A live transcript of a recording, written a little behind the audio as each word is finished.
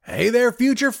Hey there,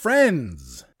 future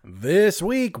friends! This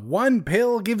week, one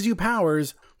pill gives you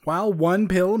powers, while one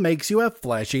pill makes you a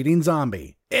flesh-eating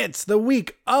zombie. It's the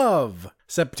week of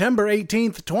September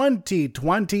 18th,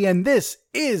 2020, and this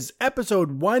is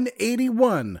episode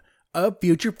 181 of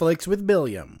Future Flicks with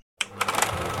Billiam.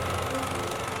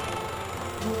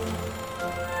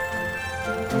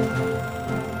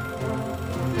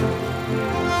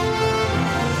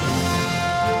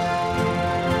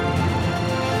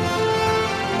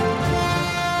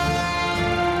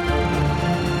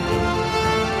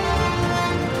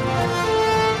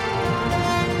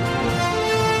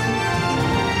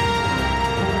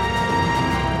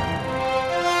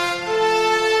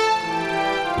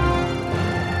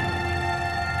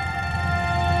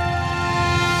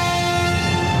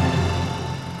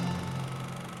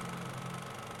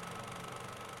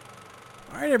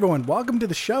 Everyone, welcome to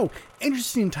the show.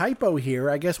 Interesting typo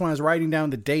here. I guess when I was writing down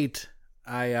the date,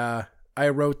 I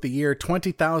wrote the year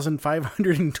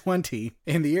 20,520.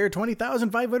 In the year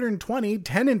 20,520,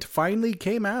 Tenet finally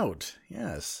came out.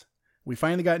 Yes, we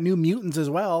finally got New Mutants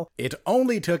as well. It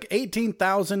only took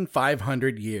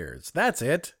 18,500 years. That's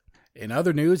it. In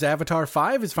other news, Avatar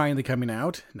 5 is finally coming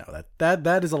out. No,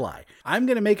 that is a lie. I'm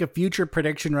going to make a future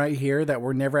prediction right here that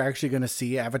we're never actually going to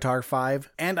see Avatar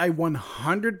 5. And I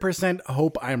 100%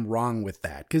 hope I'm wrong with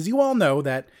that. Because you all know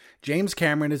that James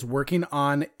Cameron is working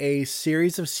on a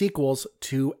series of sequels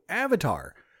to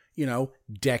Avatar. You know,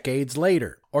 decades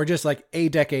later. Or just like a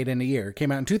decade and a year. It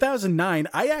came out in 2009.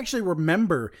 I actually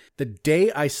remember the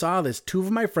day I saw this. Two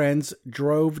of my friends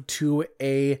drove to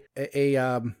a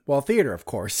theater, of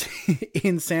course,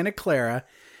 in Santa Clara.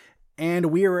 And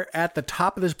we were at the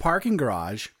top of this parking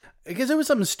garage. Because it was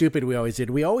something stupid we always did.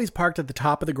 We always parked at the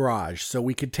top of the garage so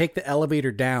we could take the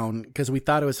elevator down because we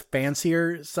thought it was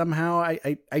fancier somehow.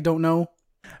 I don't know.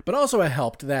 But also it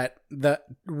helped that the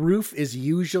roof is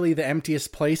usually the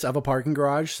emptiest place of a parking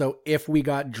garage. So if we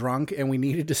got drunk and we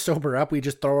needed to sober up, we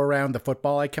just throw around the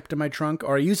football I kept in my trunk,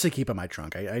 or I used to keep in my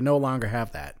trunk. I no longer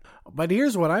have that. But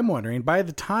here's what I'm wondering. By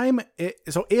the time,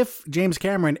 if James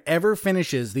Cameron ever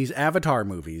finishes these Avatar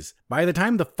movies, by the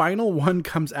time the final one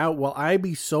comes out, will I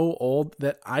be so old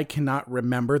that I cannot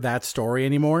remember that story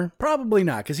anymore? Probably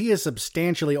not, because he is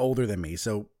substantially older than me.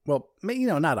 So, well,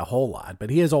 not a whole lot, but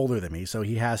he is older than me. So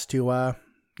he has to,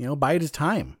 bide his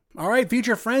time. All right,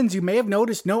 future friends, you may have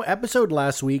noticed no episode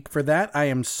last week. For that, I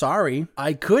am sorry.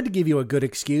 I could give you a good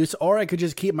excuse, or I could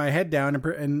just keep my head down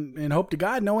and hope to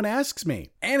God no one asks me.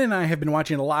 Ann and I have been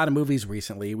watching a lot of movies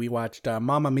recently. We watched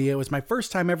Mamma Mia. It was my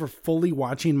first time ever fully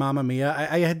watching Mamma Mia.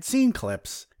 I had seen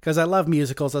clips because I love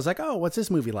musicals. I was like, oh, what's this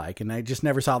movie like? And I just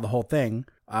never saw the whole thing.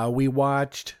 We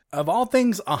watched, of all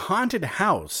things, A Haunted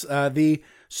House, the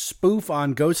spoof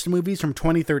on ghost movies from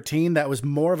 2013 that was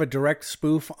more of a direct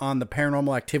spoof on the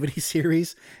Paranormal Activity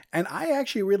series, and I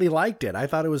actually really liked it. I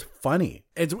thought it was funny.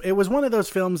 It was one of those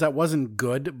films that wasn't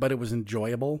good, but it was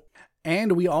enjoyable.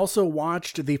 And we also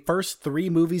watched the first 3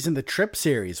 movies in the Trip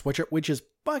series, which is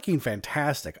fucking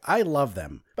fantastic. I love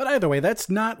them. But either way, that's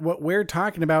not what we're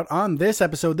talking about on this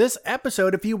episode. This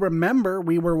episode, if you remember,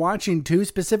 we were watching 2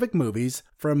 specific movies.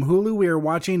 From Hulu, we were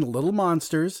watching Little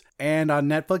Monsters, and on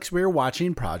Netflix, we were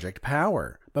watching Project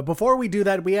Power. But before we do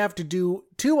that, we have to do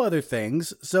 2 other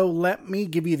things. So let me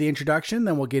give you the introduction,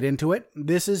 then we'll get into it.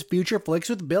 This is Future Flicks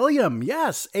with Billiam.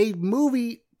 Yes, a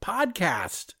movie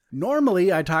podcast.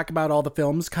 Normally, I talk about all the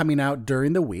films coming out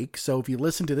during the week, so if you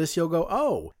listen to this, you'll go,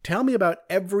 oh, tell me about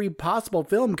every possible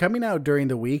film coming out during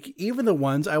the week, even the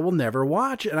ones I will never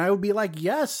watch. And I would be like,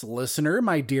 yes, listener,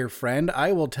 my dear friend,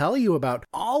 I will tell you about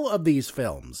all of these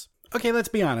films. Okay, let's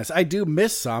be honest, I do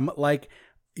miss some, like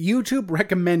YouTube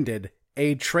recommended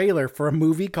a trailer for a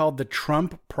movie called The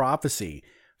Trump Prophecy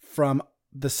from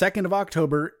the 2nd of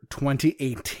October,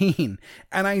 2018.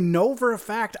 And I know for a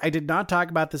fact I did not talk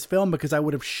about this film because I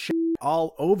would have shit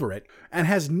all over it, and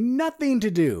has nothing to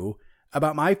do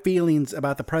about my feelings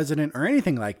about the president or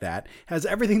anything like that. Has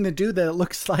everything to do that it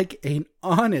looks like an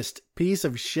honest piece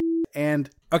of shit. And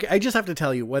okay, I just have to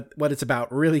tell you what it's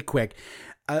about really quick.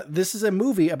 This is a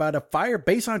movie about a fire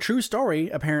based on a true story,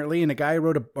 apparently, and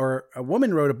a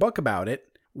woman wrote a book about it,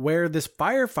 where this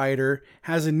firefighter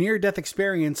has a near-death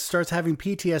experience, starts having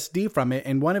PTSD from it,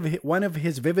 and one of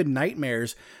his vivid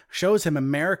nightmares shows him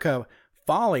America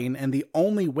falling, and the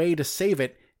only way to save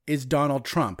it is Donald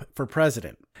Trump for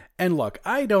president. And look,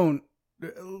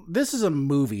 this is a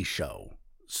movie show,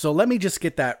 so let me just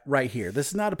get that right here. This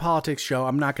is not a politics show.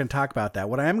 I'm not going to talk about that.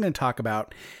 What I am going to talk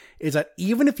about is that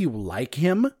even if you like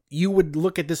him, you would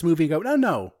look at this movie and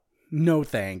go, no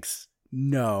thanks.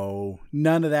 No,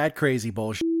 none of that crazy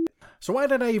bullshit. So why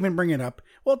did I even bring it up?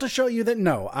 Well, to show you that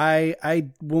no, I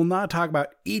will not talk about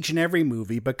each and every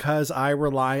movie because I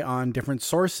rely on different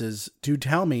sources to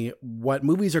tell me what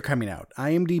movies are coming out.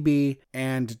 IMDb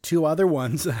and two other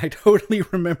ones that I totally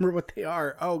remember what they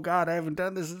are. Oh God, I haven't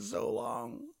done this in so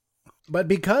long. But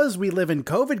because we live in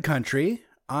COVID country,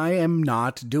 I am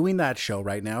not doing that show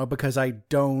right now because I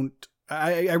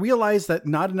realize that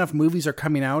not enough movies are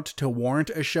coming out to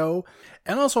warrant a show.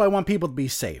 And also I want people to be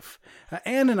safe.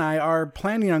 Anne and I are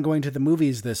planning on going to the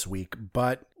movies this week,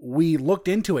 but we looked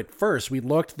into it first. We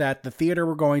looked that the theater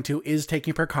we're going to is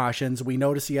taking precautions. We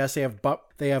noticed, yes, they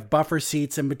have buffer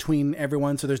seats in between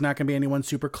everyone, so there's not going to be anyone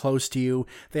super close to you.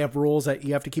 They have rules that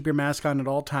you have to keep your mask on at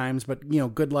all times, but,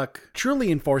 good luck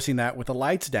truly enforcing that with the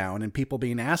lights down and people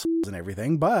being assholes and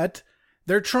everything, but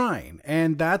they're trying,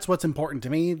 and that's what's important to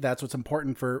me. That's what's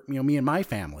important for, me and my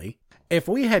family. If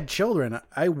we had children,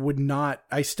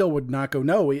 I still would not go,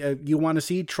 no, you want to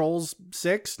see Trolls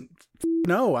 6?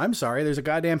 No, I'm sorry, there's a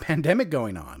goddamn pandemic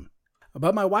going on.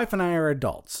 But my wife and I are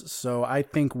adults, so I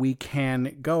think we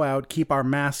can go out, keep our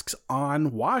masks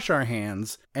on, wash our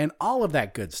hands, and all of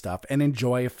that good stuff, and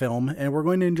enjoy a film, and we're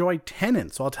going to enjoy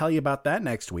Tenet, so I'll tell you about that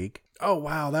next week. Oh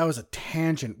wow, that was a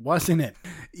tangent, wasn't it?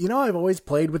 I've always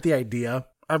played with the idea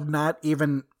of not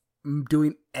even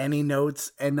doing any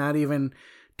notes and not even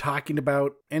talking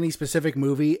about any specific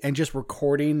movie and just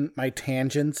recording my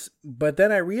tangents. But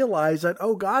then I realized that,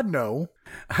 oh God, no,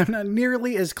 I'm not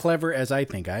nearly as clever as I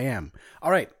think I am. All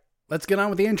right, let's get on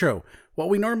with the intro. What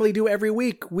we normally do every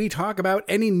week, we talk about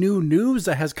any new news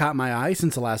that has caught my eye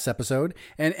since the last episode,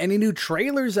 and any new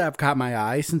trailers that have caught my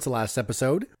eye since the last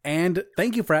episode. And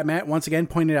thank you, Frat Matt, once again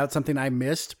pointed out something I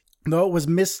missed, though it was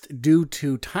missed due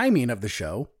to timing of the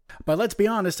show. But let's be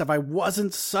honest, if I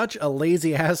wasn't such a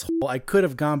lazy asshole, I could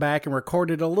have gone back and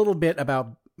recorded a little bit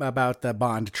about the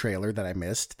Bond trailer that I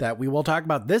missed, that we will talk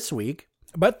about this week.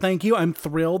 But thank you, I'm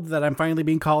thrilled that I'm finally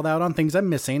being called out on things I'm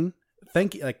missing.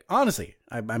 Thank you, honestly,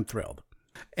 I'm thrilled.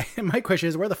 And my question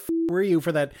is, where the were you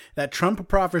for that Trump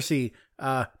prophecy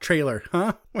trailer,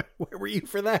 huh? Where were you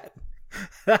for that?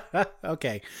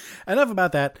 Okay, enough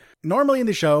about that. Normally in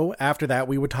the show, after that,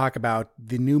 we would talk about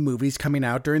the new movies coming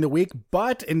out during the week,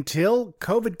 but until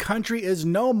COVID country is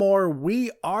no more,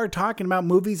 we are talking about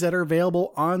movies that are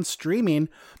available on streaming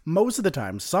most of the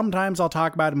time. Sometimes I'll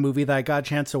talk about a movie that I got a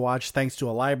chance to watch thanks to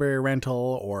a library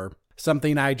rental or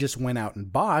something I just went out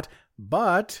and bought,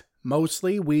 but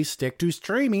mostly we stick to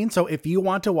streaming, so if you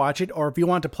want to watch it or if you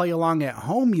want to play along at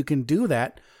home, you can do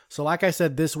that. So like I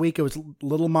said, this week it was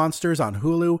Little Monsters on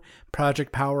Hulu,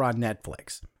 Project Power on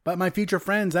Netflix. But my future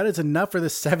friends, that is enough for the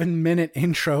 7-minute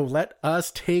intro. Let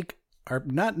us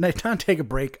not take a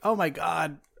break. Oh my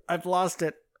God, I've lost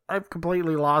it. I've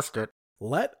completely lost it.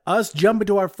 Let us jump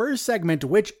into our first segment,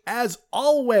 which, as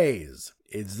always,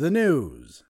 is the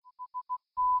news.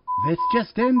 This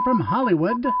just in from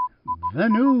Hollywood, the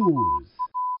news.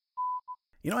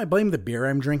 I blame the beer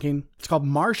I'm drinking. It's called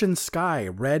Martian Sky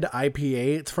Red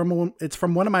IPA. It's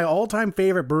from one of my all-time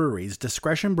favorite breweries,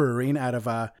 Discretion Brewing out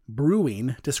of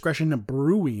Discretion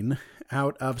Brewing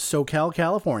out of SoCal,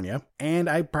 California. And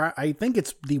I think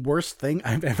it's the worst thing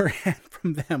I've ever had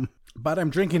from them. But I'm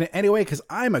drinking it anyway because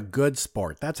I'm a good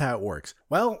sport. That's how it works.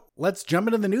 Well, let's jump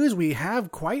into the news. We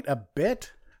have quite a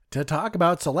bit to talk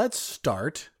about, so let's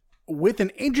start with an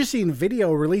interesting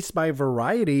video released by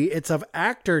Variety. It's of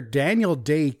actor Daniel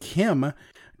Dae Kim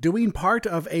doing part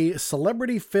of a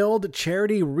celebrity-filled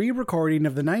charity re-recording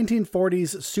of the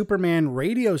 1940s Superman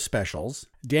radio specials.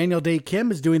 Daniel Dae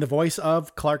Kim is doing the voice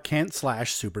of Clark Kent /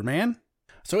 Superman.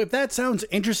 So if that sounds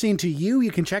interesting to you,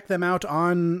 you can check them out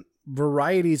on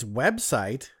Variety's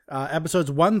website. Episodes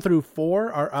 1 through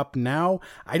 4 are up now.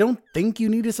 I don't think you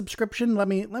need a subscription. Let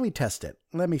me test it.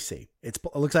 Let me see. It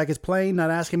looks like it's playing,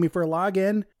 not asking me for a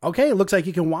login. Okay, it looks like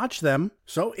you can watch them.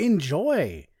 So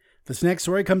enjoy. This next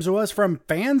story comes to us from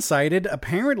Fansided.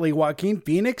 Apparently, Joaquin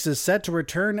Phoenix is set to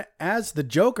return as the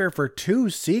Joker for 2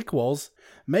 sequels,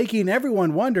 making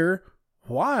everyone wonder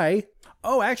why.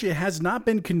 Oh, actually, it has not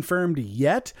been confirmed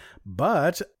yet,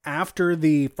 but after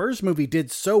the first movie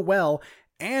did so well,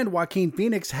 and Joaquin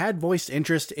Phoenix had voiced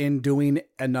interest in doing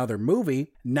another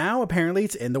movie, now apparently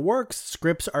it's in the works.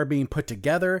 Scripts are being put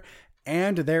together,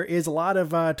 and there is a lot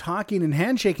of talking and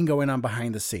handshaking going on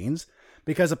behind the scenes,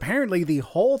 because apparently the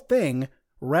whole thing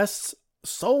rests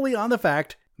solely on the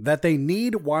fact that they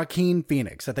need Joaquin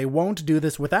Phoenix, that they won't do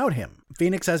this without him.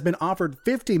 Phoenix has been offered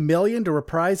 $50 million to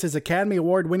reprise his Academy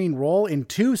Award-winning role in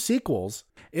 2 sequels.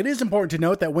 It is important to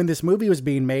note that when this movie was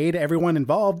being made, everyone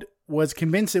involved was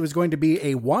convinced it was going to be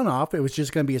a one-off. It was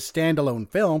just going to be a standalone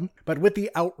film. But with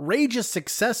the outrageous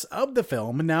success of the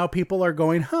film, now people are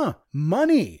going,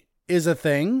 money. is a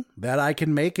thing that I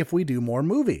can make if we do more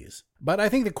movies. But I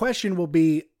think the question will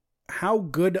be, how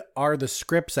good are the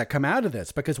scripts that come out of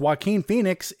this? Because Joaquin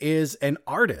Phoenix is an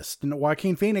artist, and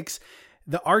Joaquin Phoenix,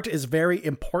 the art is very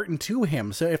important to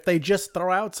him. So if they just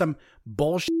throw out some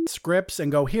bullshit scripts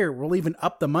and go, here, we'll even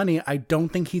up the money, I don't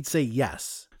think he'd say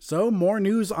yes. So more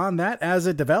news on that as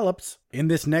it develops. In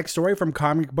this next story from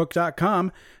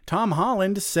comicbook.com, Tom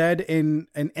Holland said in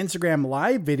an Instagram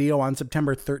live video on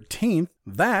September 13th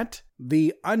that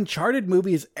the Uncharted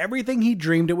movie is everything he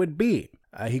dreamed it would be.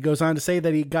 He goes on to say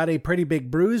that he got a pretty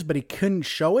big bruise, but he couldn't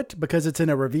show it because it's in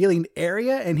a revealing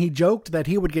area, and he joked that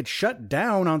he would get shut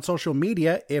down on social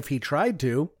media if he tried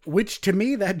to, which to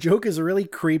me, that joke is really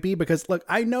creepy because, look,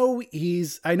 I know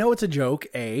it's a joke,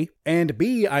 A, and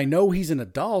B, I know he's an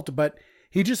adult, but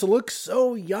he just looks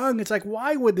so young. It's like,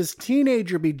 why would this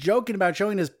teenager be joking about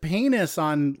showing his penis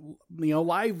on,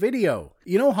 live video?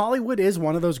 Hollywood is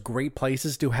one of those great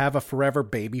places to have a forever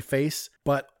baby face,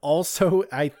 but also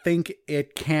I think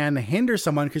it can hinder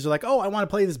someone because you're like, oh, I want to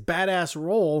play this badass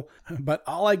role, but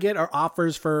all I get are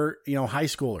offers for, high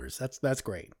schoolers. That's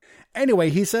great. Anyway,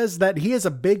 he says that he is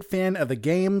a big fan of the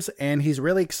games and he's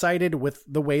really excited with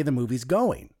the way the movie's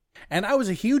going. And I was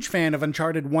a huge fan of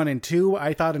Uncharted 1 and 2.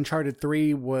 I thought Uncharted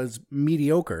 3 was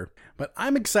mediocre, but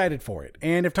I'm excited for it.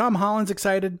 And if Tom Holland's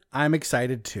excited, I'm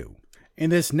excited too.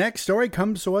 And this next story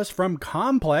comes to us from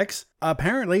Complex.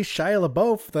 Apparently, Shia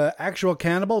LaBeouf, the actual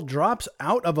cannibal, drops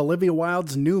out of Olivia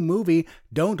Wilde's new movie,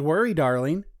 Don't Worry,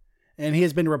 Darling, and he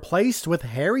has been replaced with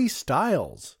Harry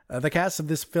Styles. The cast of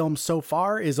this film so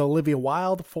far is Olivia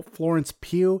Wilde, Florence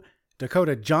Pugh,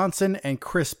 Dakota Johnson, and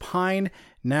Chris Pine.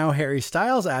 Now Harry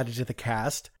Styles added to the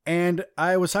cast. And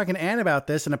I was talking to Anne about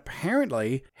this, and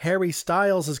apparently Harry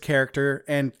Styles' character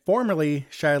and formerly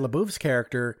Shia LaBeouf's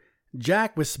character,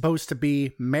 Jack, was supposed to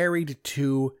be married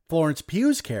to Florence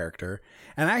Pugh's character.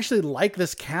 And I actually like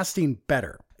this casting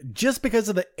better, just because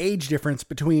of the age difference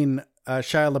between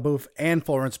Shia LaBeouf and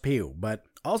Florence Pugh. But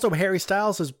also Harry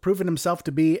Styles has proven himself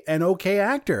to be an okay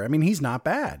actor. I mean, he's not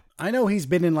bad. I know he's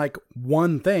been in like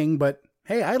one thing, but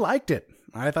hey, I liked it.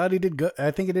 I thought he did good.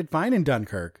 I think he did fine in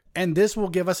Dunkirk. And this will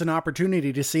give us an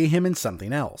opportunity to see him in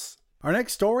something else. Our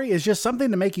next story is just something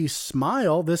to make you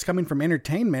smile. This coming from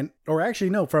Entertainment, or actually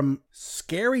no, from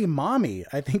Scary Mommy,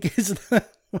 I think is the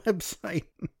website.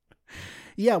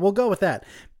 Yeah, we'll go with that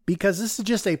because this is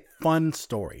just a fun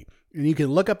story. And you can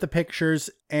look up the pictures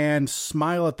and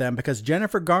smile at them because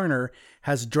Jennifer Garner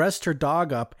has dressed her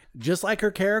dog up just like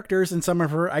her characters in some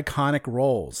of her iconic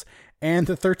roles. And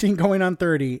the 13 going on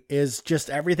 30 is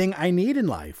just everything I need in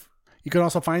life. You can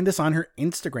also find this on her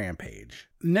Instagram page.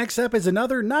 Next up is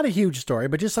another, not a huge story,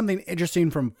 but just something interesting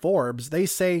from Forbes. They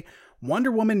say Wonder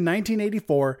Woman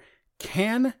 1984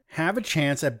 can have a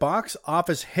chance at box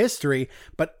office history,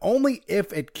 but only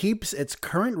if it keeps its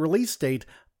current release date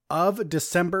of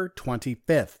December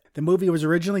 25th. The movie was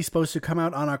originally supposed to come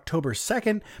out on October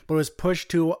 2nd, but was pushed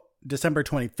to December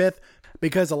 25th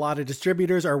because a lot of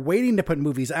distributors are waiting to put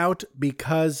movies out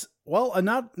because, well,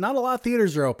 not a lot of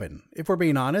theaters are open, if we're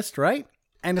being honest, right?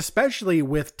 And especially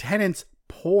with Tenet's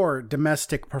poor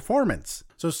domestic performance.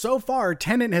 So far,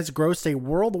 Tenet has grossed a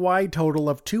worldwide total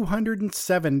of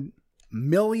 $207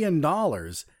 million,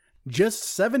 just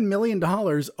 $7 million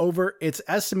over its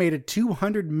estimated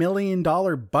 $200 million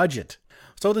budget.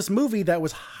 So this movie that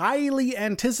was highly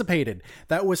anticipated,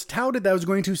 that was touted that was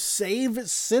going to save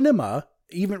cinema,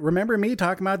 even remember me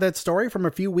talking about that story from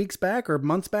a few weeks back or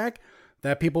months back,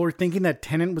 that people were thinking that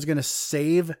Tenet was going to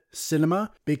save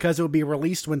cinema because it would be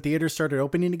released when theaters started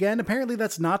opening again. Apparently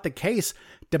that's not the case.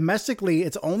 Domestically,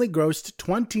 it's only grossed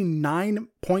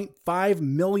 $29.5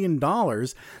 million.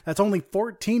 That's only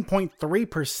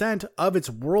 14.3% of its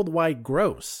worldwide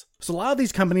gross. So a lot of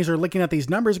these companies are looking at these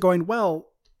numbers going, well,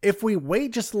 if we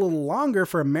wait just a little longer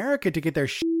for America to get their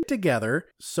shit together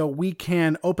so we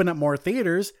can open up more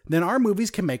theaters, then our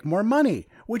movies can make more money,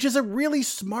 which is a really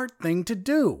smart thing to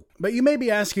do. But you may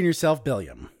be asking yourself,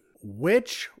 Billiam,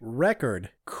 which record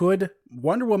could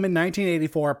Wonder Woman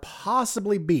 1984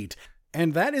 possibly beat?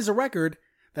 And that is a record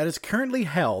that is currently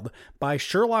held by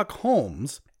Sherlock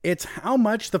Holmes. It's how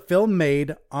much the film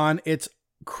made on its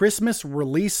Christmas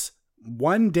release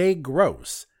one-day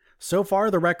gross. So far,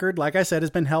 the record, like I said,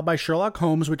 has been held by Sherlock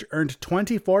Holmes, which earned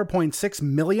 $24.6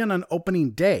 million on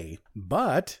opening day.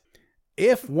 But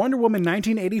if Wonder Woman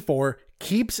 1984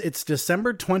 keeps its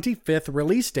December 25th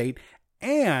release date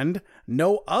and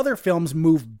no other films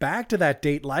move back to that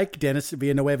date like Denis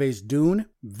Villeneuve's Dune,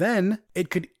 then it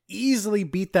could easily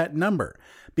beat that number.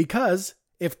 Because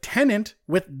if Tenet,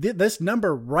 with this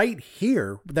number right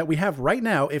here that we have right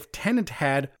now, if Tenet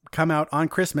had come out on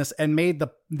Christmas and made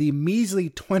the measly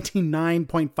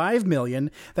 $29.5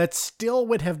 million, that still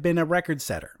would have been a record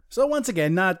setter. So once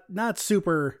again, not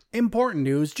super important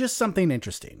news, just something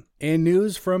interesting. In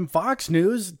news from Fox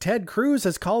News, Ted Cruz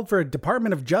has called for a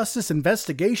Department of Justice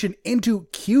investigation into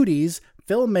Cuties,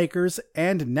 filmmakers,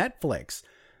 and Netflix.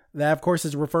 That, of course,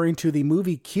 is referring to the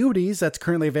movie Cuties that's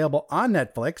currently available on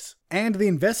Netflix. And the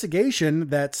investigation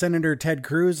that Senator Ted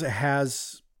Cruz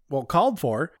has, called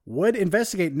for, would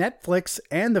investigate Netflix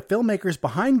and the filmmakers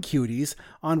behind Cuties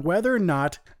on whether or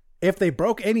not, if they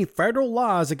broke any federal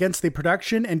laws against the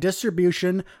production and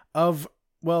distribution of,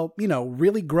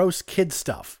 really gross kid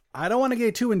stuff. I don't want to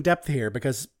get too in depth here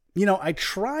because I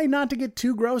try not to get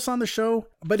too gross on the show,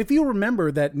 but if you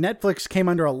remember that Netflix came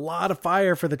under a lot of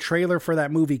fire for the trailer for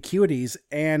that movie Cuties,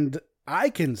 and I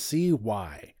can see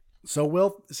why. So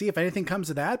we'll see if anything comes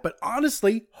of that, but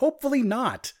honestly, hopefully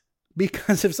not.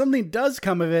 Because if something does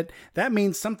come of it, that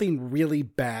means something really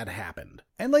bad happened.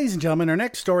 And ladies and gentlemen, our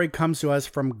next story comes to us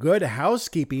from Good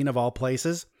Housekeeping, of all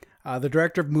places. The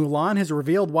director of Mulan has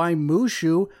revealed why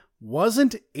Mushu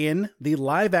wasn't in the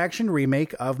live-action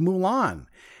remake of Mulan.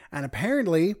 And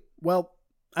apparently,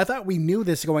 I thought we knew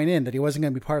this going in, that he wasn't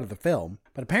going to be part of the film.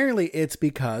 But apparently it's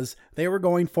because they were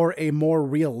going for a more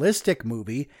realistic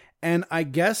movie. And I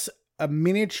guess a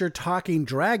miniature talking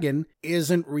dragon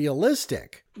isn't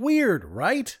realistic. Weird,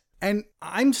 right? And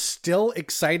I'm still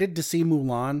excited to see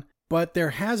Mulan, but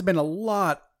there has been a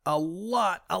lot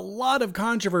of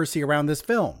controversy around this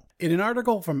film. In an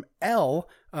article from Elle,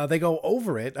 they go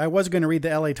over it. I was going to read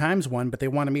the LA Times one, but they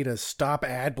wanted me to stop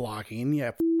ad blocking.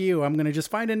 Yeah, you. I'm going to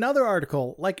just find another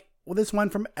article like this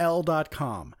one from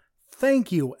Elle.com.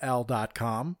 Thank you,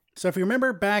 Elle.com. So if you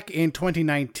remember back in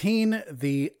 2019,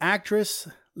 the actress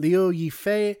Liu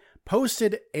Yifei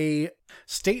posted a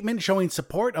statement showing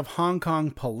support of Hong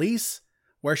Kong police,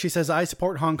 where she says, "I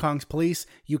support Hong Kong's police.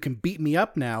 You can beat me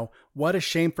up now. What a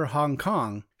shame for Hong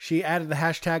Kong." She added the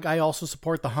hashtag, "I also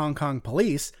support the Hong Kong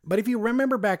police." But if you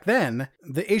remember back then,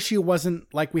 the issue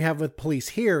wasn't like we have with police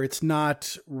here. It's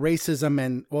not racism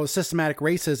and, systematic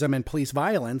racism and police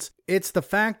violence. It's the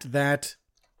fact that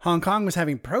Hong Kong was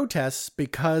having protests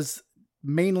because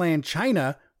mainland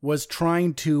China was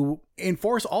trying to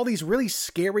enforce all these really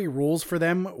scary rules for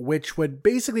them, which would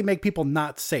basically make people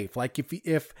not safe. Like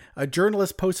if a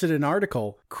journalist posted an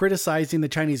article criticizing the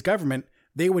Chinese government,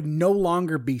 they would no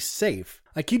longer be safe.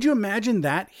 Like, could you imagine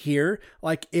that here?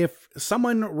 Like, if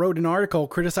someone wrote an article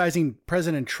criticizing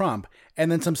President Trump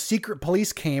and then some secret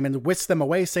police came and whisked them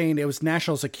away saying it was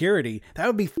national security, that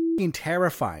would be fucking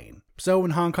terrifying. So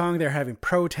in Hong Kong, they're having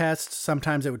protests.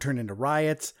 Sometimes it would turn into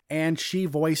riots. And she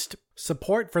voiced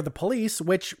support for the police,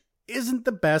 which isn't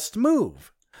the best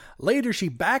move. Later, she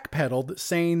backpedaled,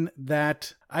 saying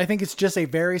that, "I think it's just a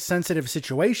very sensitive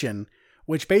situation,"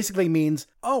 which basically means,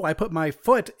 I put my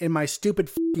foot in my stupid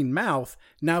fucking mouth.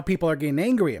 Now people are getting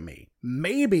angry at me.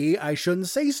 Maybe I shouldn't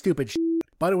say stupid shit,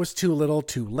 but it was too little,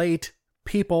 too late.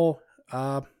 People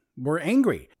were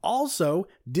angry. Also,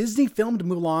 Disney filmed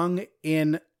Mulan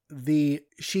in the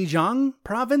Xinjiang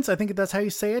province, I think that's how you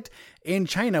say it, in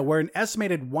China, where an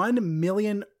estimated 1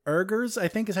 million Uyghurs, I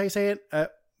think is how you say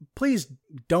it. Please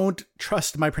don't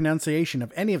trust my pronunciation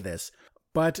of any of this.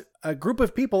 But a group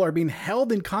of people are being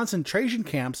held in concentration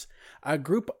camps.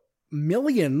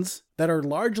 Millions that are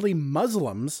largely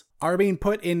Muslims are being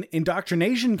put in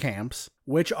indoctrination camps,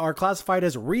 which are classified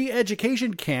as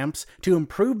re-education camps to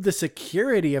improve the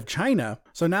security of China.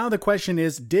 So now the question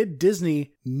is, did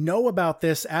Disney know about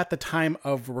this at the time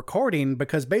of recording?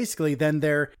 Because basically then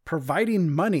they're providing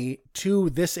money to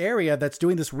this area that's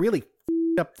doing this really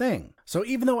up thing. So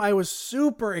even though I was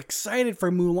super excited for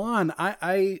Mulan,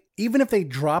 I even if they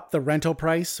drop the rental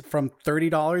price from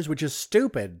 $30, which is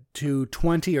stupid, to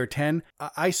 $20 or $10,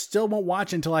 I still won't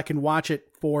watch until I can watch it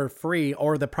for free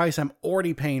or the price I'm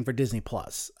already paying for Disney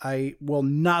Plus. I will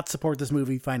not support this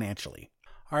movie financially.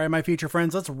 All right, my future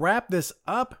friends, let's wrap this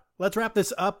up. Let's wrap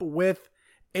this up with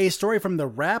a story from The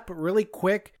Wrap really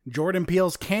quick. Jordan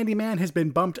Peele's Candyman has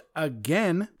been bumped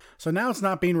again. So now it's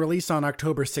not being released on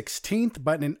October 16th,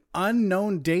 but an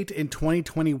unknown date in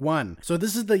 2021. So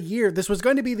this was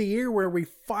going to be the year where we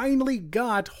finally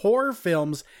got horror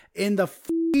films in the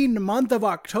month of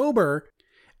October.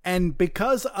 And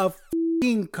because of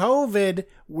COVID,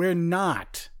 we're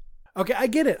not. Okay, I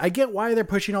get it. I get why they're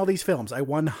pushing all these films. I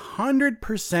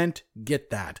 100% get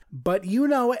that. But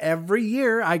every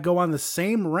year I go on the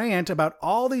same rant about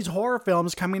all these horror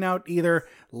films coming out either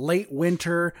late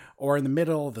winter or in the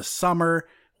middle of the summer.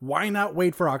 Why not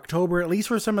wait for October, at least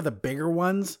for some of the bigger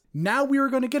ones? Now we were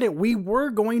going to get it. We were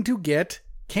going to get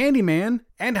Candyman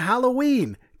and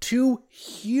Halloween. two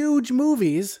huge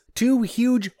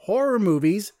horror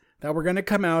movies that were going to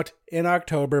come out in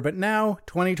October, but now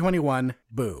 2021,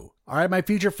 boo. All right, my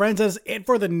future friends, that's it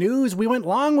for the news. We went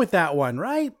long with that one,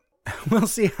 right? We'll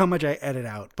see how much I edit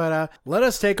out. But let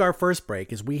us take our first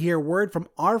break as we hear word from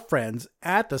our friends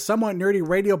at the Somewhat Nerdy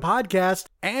Radio Podcast,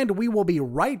 and we will be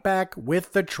right back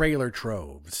with the Trailer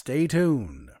Trove. Stay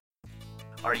tuned.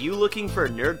 Are you looking for a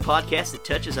nerd podcast that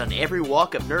touches on every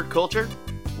walk of nerd culture?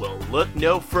 Well, look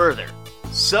no further.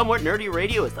 Somewhat Nerdy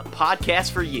Radio is the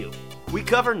podcast for you. We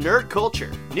cover nerd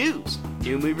culture, news,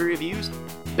 new movie reviews,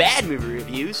 bad movie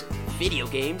reviews, video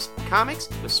games, comics,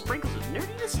 with sprinkles of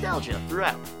nerdy nostalgia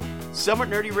throughout. Somewhat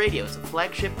Nerdy Radio is a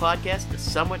flagship podcast of the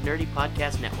Somewhat Nerdy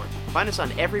Podcast Network. Find us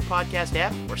on every podcast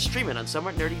app or stream it on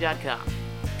somewhatnerdy.com.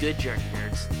 Good journey,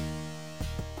 nerds.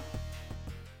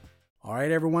 All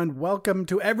right, everyone, welcome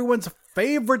to everyone's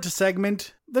favorite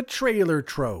segment, the Trailer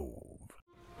Trove.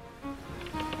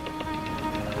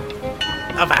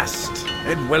 Avast,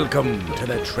 and welcome to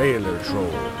the Trailer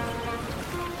Trove.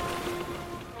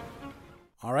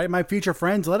 All right, my future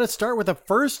friends, let us start with the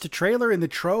first trailer in the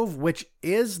Trove, which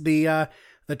is the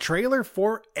trailer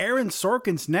for Aaron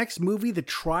Sorkin's next movie, The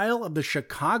Trial of the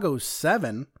Chicago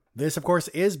 7. This, of course,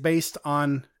 is based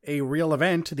on a real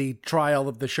event, the Trial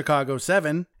of the Chicago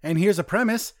 7. And here's a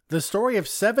premise: the story of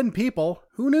 7 people.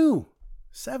 Who knew?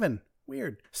 7.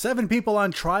 Weird. 7 people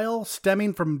on trial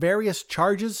stemming from various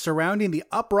charges surrounding the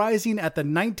uprising at the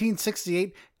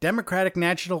 1968 Democratic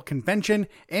National Convention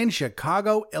in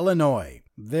Chicago, Illinois.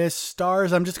 This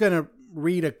stars, I'm just going to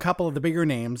read a couple of the bigger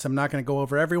names. I'm not going to go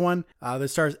over everyone.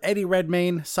 This stars Eddie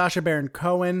Redmayne, Sacha Baron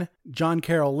Cohen, John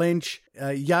Carroll Lynch,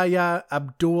 Yahya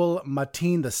Abdul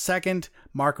Mateen II,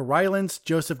 Mark Rylance,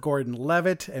 Joseph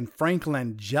Gordon-Levitt, and Frank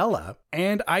Langella.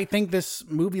 And I think this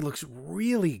movie looks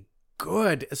really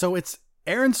good. So it's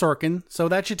Aaron Sorkin, so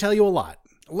that should tell you a lot.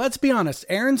 Let's be honest,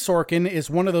 Aaron Sorkin is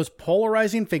one of those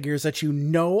polarizing figures that you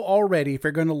know already if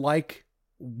you're going to like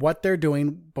what they're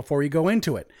doing before you go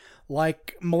into it.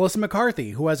 Like Melissa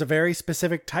McCarthy, who has a very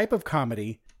specific type of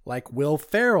comedy, like Will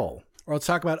Ferrell. Or let's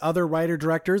talk about other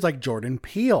writer-directors like Jordan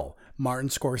Peele, Martin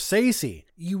Scorsese.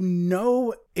 You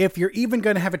know if you're even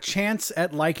going to have a chance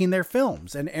at liking their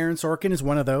films, and Aaron Sorkin is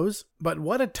one of those. But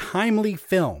what a timely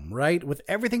film, right? With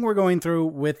everything we're going through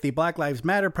with the Black Lives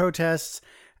Matter protests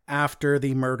after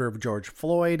the murder of George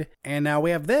Floyd, and now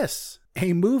we have this,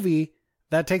 a movie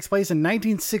that takes place in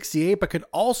 1968, but could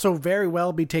also very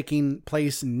well be taking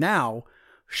place now,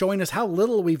 showing us how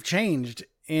little we've changed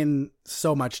in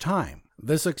so much time.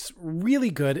 This looks really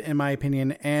good, in my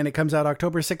opinion, and it comes out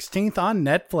October 16th on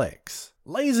Netflix.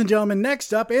 Ladies and gentlemen,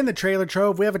 next up in the Trailer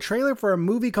Trove, we have a trailer for a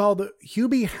movie called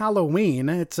Hubie Halloween.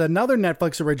 It's another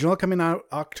Netflix original coming out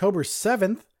October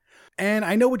 7th. And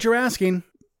I know what you're asking.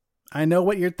 I know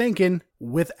what you're thinking.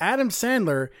 With Adam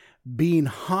Sandler being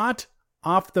hot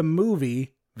off the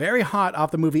movie, very hot off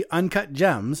the movie Uncut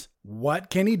Gems, what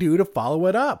can he do to follow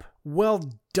it up? Well,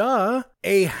 duh,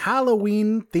 a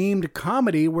Halloween-themed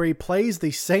comedy where he plays the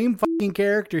same fucking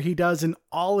character he does in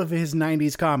all of his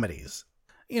 90s comedies.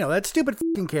 You know, that stupid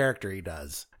fucking character he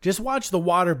does. Just watch The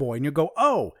Waterboy and you'll go,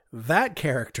 oh, that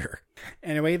character.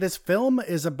 Anyway, this film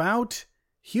is about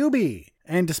Hubie.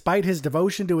 And despite his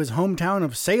devotion to his hometown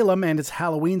of Salem and its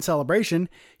Halloween celebration,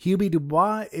 Hubie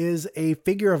Dubois is a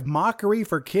figure of mockery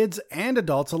for kids and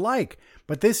adults alike.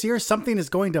 But this year, something is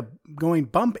going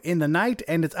bump in the night,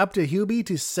 and it's up to Hubie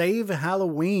to save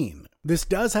Halloween. This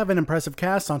does have an impressive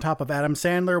cast. On top of Adam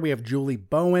Sandler, we have Julie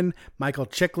Bowen, Michael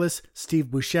Chiklis, Steve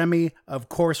Buscemi, of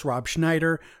course Rob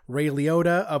Schneider, Ray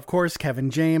Liotta, of course Kevin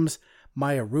James,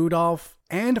 Maya Rudolph.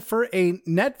 And for a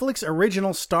Netflix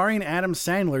original starring Adam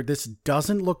Sandler, this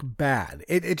doesn't look bad.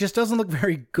 It just doesn't look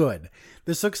very good.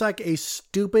 This looks like a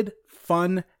stupid,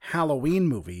 fun Halloween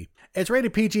movie. It's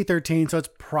rated PG-13, so it's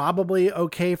probably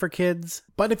okay for kids.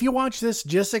 But if you watch this,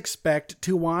 just expect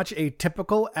to watch a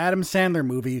typical Adam Sandler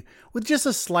movie with just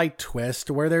a slight twist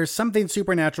where there's something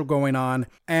supernatural going on,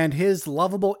 and his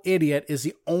lovable idiot is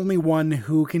the only one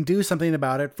who can do something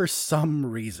about it for some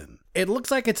reason. It looks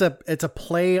like it's a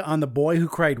play on the Boy Who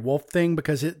Cried Wolf thing,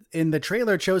 because in the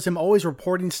trailer it shows him always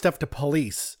reporting stuff to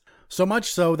police. So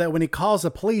much so that when he calls the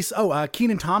police,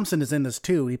 Kenan Thompson is in this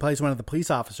too. He plays one of the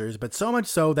police officers, but so much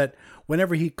so that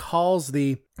whenever he calls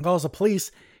the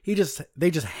police,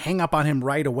 they just hang up on him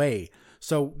right away.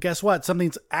 So guess what?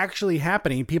 Something's actually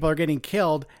happening. People are getting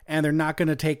killed, and they're not going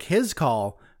to take his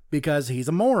call because he's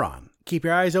a moron. Keep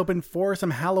your eyes open for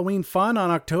some Halloween fun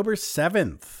on October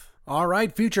 7th. All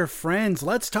right, future friends,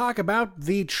 let's talk about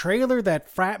the trailer that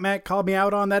Frat Matt called me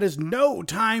out on. That is No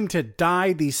Time to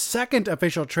Die. The second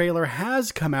official trailer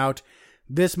has come out.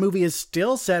 This movie is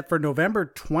still set for November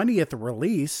 20th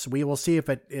release. We will see if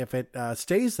it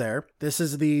stays there. This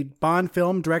is the Bond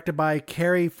film directed by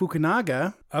Cary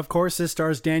Fukunaga. Of course, this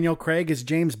stars Daniel Craig as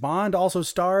James Bond. Also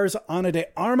stars Ana de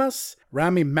Armas.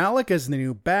 Rami Malek as the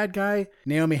new bad guy.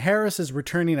 Naomi Harris is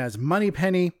returning as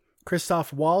Moneypenny.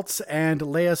 Christoph Waltz and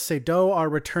Léa Seydoux are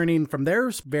returning from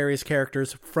their various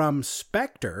characters from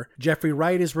Spectre. Jeffrey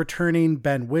Wright is returning.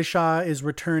 Ben Whishaw is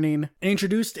returning.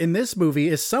 Introduced in this movie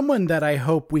is someone that I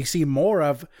hope we see more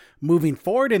of moving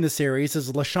forward in the series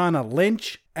is Lashana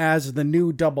Lynch as the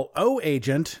new 00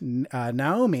 agent,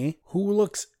 Naomi, who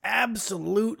looks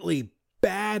absolutely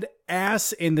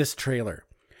badass in this trailer.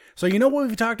 So you know what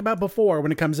we've talked about before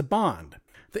when it comes to Bond.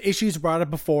 The issues brought up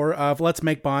before of let's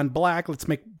make Bond black, let's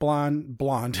make blonde,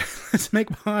 let's make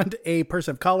Bond a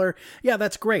person of color. Yeah,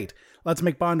 that's great. Let's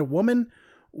make Bond a woman.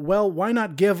 Well, why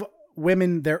not give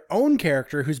women their own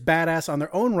character who's badass on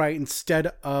their own right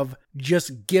instead of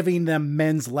just giving them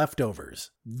men's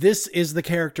leftovers? This is the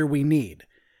character we need.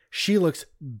 She looks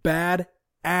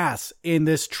badass in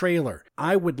this trailer.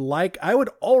 I would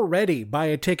already buy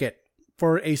a ticket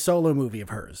for a solo movie of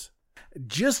hers.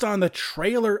 Just on the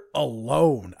trailer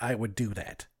alone, I would do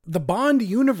that. The Bond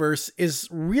universe is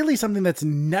really something that's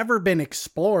never been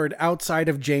explored outside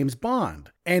of James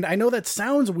Bond. And I know that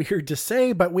sounds weird to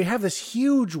say, but we have this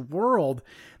huge world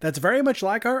that's very much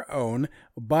like our own,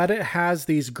 but it has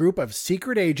these group of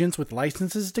secret agents with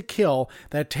licenses to kill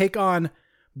that take on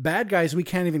bad guys we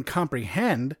can't even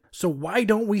comprehend. So why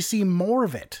don't we see more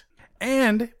of it?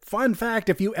 And, fun fact,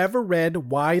 if you ever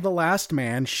read Y the Last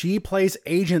Man, she plays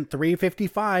Agent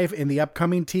 355 in the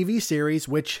upcoming TV series,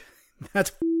 which,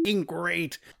 that's f***ing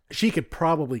great. She could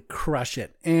probably crush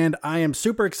it. And I am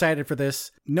super excited for this.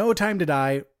 No Time to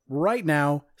Die, right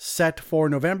now, set for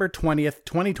November 20th,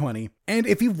 2020. And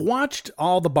if you've watched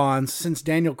all the Bonds since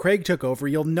Daniel Craig took over,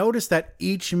 you'll notice that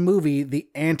each movie, the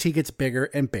ante gets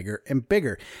bigger and bigger and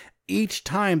bigger. Each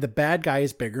time, the bad guy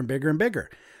is bigger and bigger and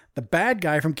bigger. The bad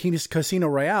guy from Casino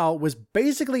Royale was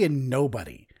basically a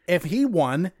nobody. If he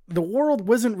won, the world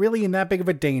wasn't really in that big of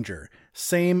a danger.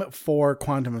 Same for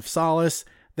Quantum of Solace.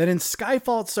 Then in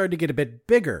Skyfall, it started to get a bit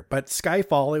bigger. But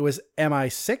Skyfall, it was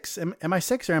MI6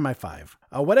 or MI5?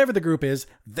 Whatever the group is,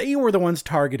 they were the ones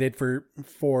targeted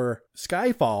for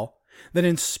Skyfall. Then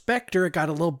in Spectre, it got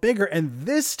a little bigger. And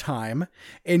this time,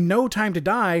 in No Time to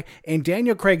Die, in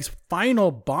Daniel Craig's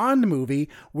final Bond movie,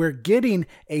 we're getting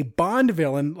a Bond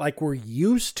villain like we're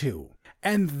used to.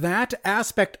 And that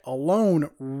aspect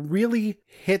alone really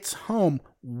hits home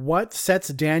what sets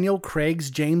Daniel Craig's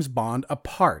James Bond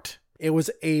apart. It was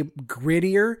a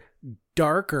grittier,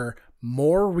 darker,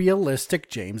 more realistic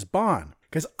James Bond.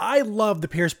 Because I love the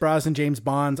Pierce Brosnan James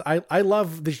Bonds. I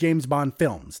love the James Bond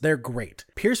films. They're great.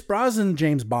 Pierce Brosnan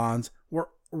James Bonds were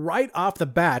right off the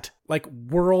bat like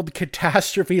world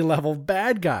catastrophe level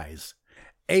bad guys.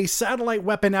 A satellite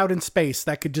weapon out in space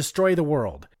that could destroy the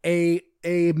world. A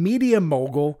media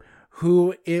mogul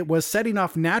who it was setting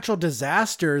off natural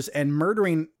disasters and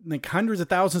murdering like hundreds of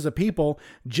thousands of people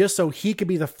just so he could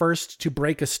be the first to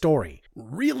break a story.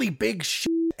 Really big shit.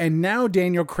 And now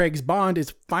Daniel Craig's Bond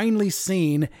is finally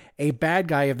seeing a bad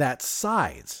guy of that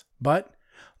size, but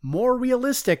more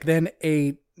realistic than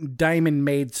a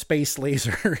diamond-made space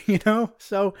laser, you know?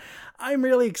 So I'm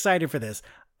really excited for this.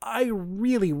 I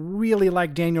really, really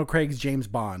like Daniel Craig's James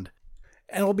Bond.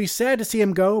 And it'll be sad to see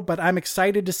him go, but I'm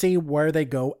excited to see where they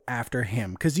go after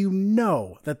him, because you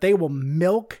know that they will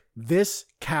milk this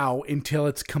cow until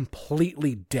it's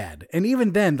completely dead. And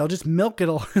even then, they'll just milk it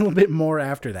a little bit more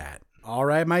after that. All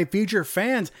right, my future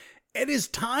fans, it is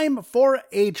time for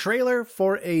a trailer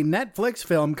for a Netflix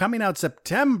film coming out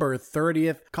September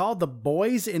 30th called The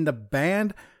Boys in the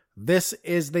Band. This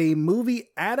is the movie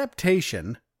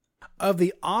adaptation of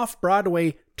the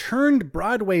off-Broadway turned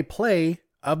Broadway play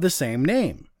of the same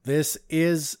name. This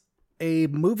is a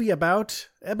movie about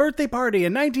a birthday party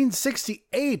in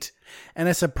 1968, and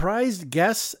a surprised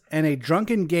guest and a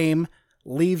drunken game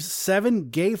leaves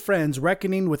 7 gay friends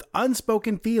reckoning with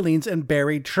unspoken feelings and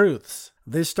buried truths.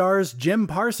 This stars Jim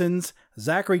Parsons,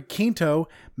 Zachary Quinto,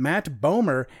 Matt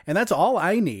Bomer, and that's all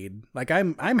I need. Like,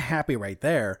 I'm happy right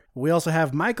there. We also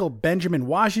have Michael Benjamin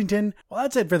Washington. Well,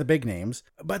 that's it for the big names.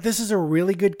 But this is a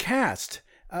really good cast.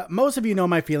 Most of you know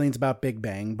my feelings about Big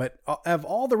Bang, but of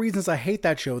all the reasons I hate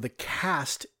that show, the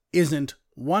cast isn't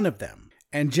one of them.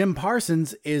 And Jim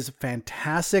Parsons is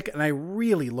fantastic, and I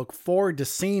really look forward to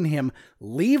seeing him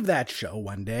leave that show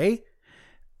one day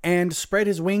and spread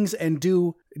his wings and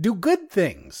do good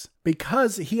things,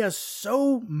 because he has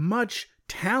so much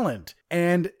talent,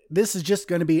 and this is just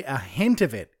going to be a hint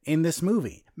of it in this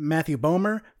movie. Matthew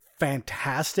Bomer,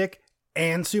 fantastic.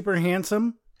 and super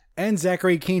handsome. And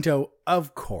Zachary Quinto,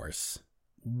 of course.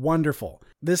 Wonderful.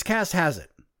 This cast has it.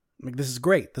 Like, this is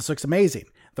great. This looks amazing.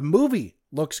 The movie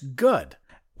looks good.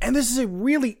 And this is a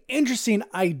really interesting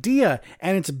idea,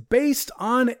 and it's based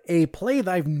on a play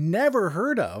that I've never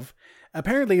heard of.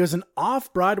 Apparently, it was an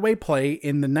off-Broadway play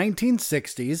in the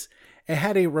 1960s. It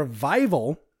had a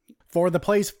revival for the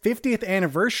play's 50th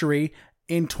anniversary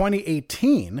in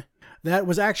 2018 that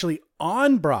was actually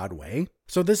on Broadway.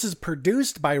 So this is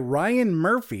produced by Ryan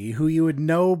Murphy, who you would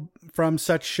know from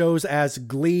such shows as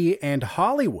Glee and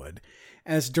Hollywood,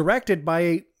 and it's directed by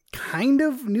a kind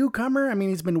of newcomer. I mean,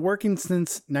 he's been working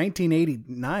since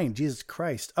 1989. Jesus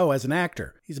Christ. Oh, as an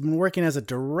actor. He's been working as a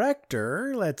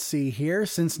director, let's see here,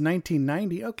 since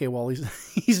 1990. Okay, well,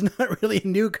 he's not really a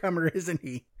newcomer, isn't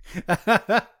he?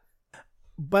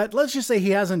 But let's just say he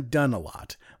hasn't done a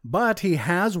lot. But he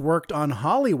has worked on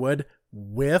Hollywood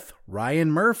with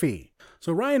Ryan Murphy.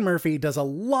 So Ryan Murphy does a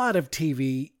lot of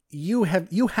TV. You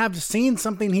have seen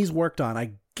something he's worked on.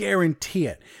 I guarantee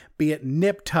it. Be it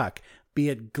Nip Tuck, be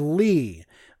it Glee,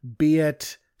 be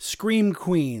it Scream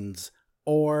Queens,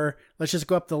 or let's just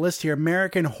go up the list here.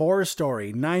 American Horror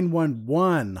Story,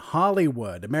 911,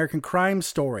 Hollywood, American Crime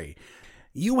Story.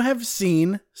 You have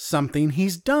seen something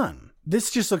he's done.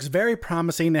 This just looks very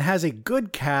promising. It has a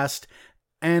good cast,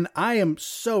 and I am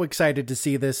so excited to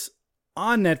see this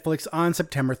on Netflix on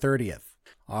September 30th.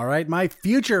 All right, my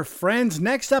future friends,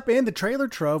 next up in the trailer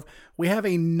trove, we have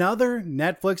another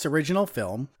Netflix original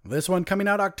film. This one coming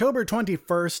out October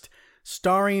 21st,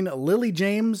 starring Lily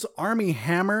James, Armie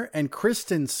Hammer, and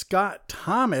Kristen Scott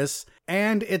Thomas.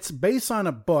 And it's based on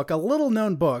a book, a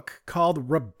little-known book called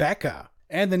Rebecca.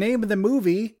 And the name of the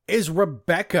movie is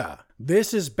Rebecca.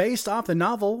 This is based off the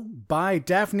novel by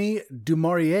Daphne du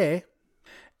Maurier.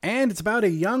 And it's about a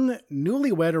young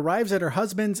newlywed arrives at her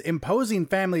husband's imposing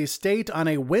family estate on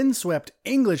a windswept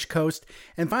English coast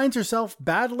and finds herself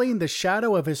battling the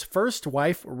shadow of his first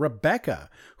wife,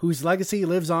 Rebecca, whose legacy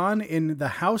lives on in the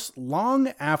house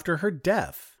long after her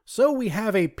death. So we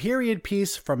have a period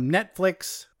piece from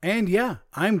Netflix, and yeah,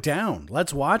 I'm down.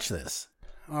 Let's watch this.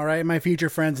 All right, my future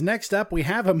friends, next up we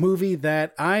have a movie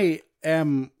that I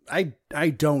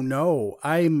don't know.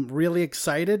 I'm really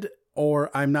excited,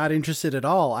 or I'm not interested at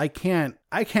all. I can't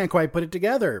quite put it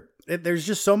together. There's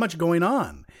just so much going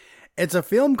on. It's a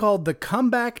film called The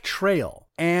Comeback Trail.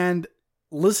 And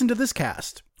listen to this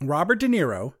cast. Robert De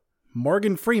Niro,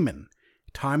 Morgan Freeman,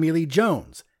 Tommy Lee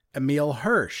Jones, Emile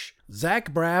Hirsch,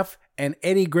 Zach Braff, and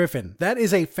Eddie Griffin. That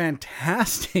is a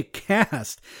fantastic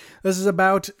cast. This is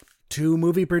about two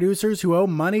movie producers who owe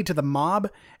money to the mob,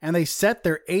 and they set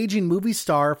their aging movie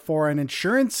star for an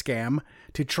insurance scam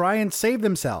to try and save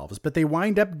themselves, but they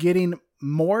wind up getting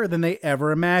more than they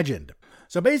ever imagined.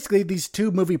 So basically, these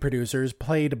two movie producers,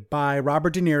 played by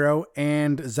Robert De Niro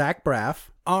and Zach Braff,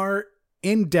 are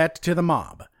in debt to the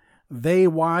mob. They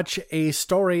watch a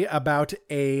story about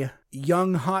a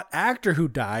young hot actor who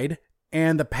died,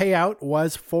 and the payout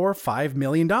was for $5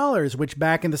 million, which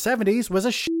back in the 70s was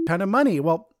a shit ton of money.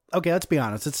 Well, okay, let's be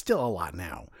honest, it's still a lot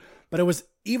now. But it was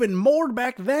even more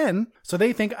back then. So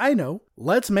they think, I know,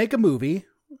 let's make a movie.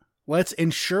 Let's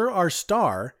insure our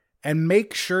star and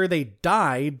make sure they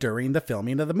die during the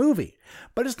filming of the movie.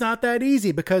 But it's not that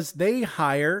easy, because they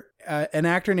hire an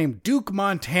actor named Duke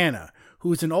Montana,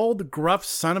 who's an old gruff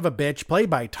son of a bitch played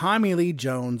by Tommy Lee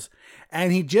Jones.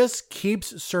 And he just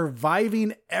keeps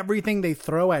surviving everything they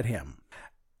throw at him.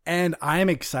 And I'm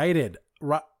excited.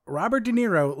 Robert De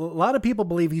Niro, a lot of people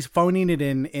believe he's phoning it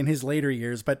in his later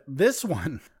years, but this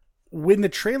one, when the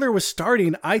trailer was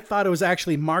starting, I thought it was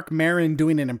actually Marc Maron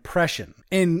doing an impression.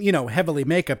 In, heavily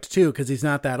makeup too, because he's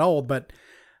not that old, but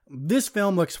this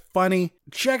film looks funny.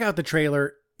 Check out the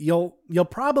trailer. You'll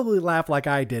probably laugh like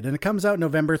I did, and it comes out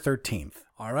November 13th.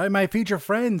 All right, my future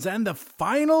friends, and the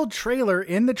final trailer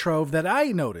in the trove that I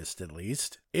noticed, at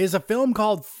least, is a film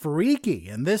called Freaky,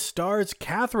 and this stars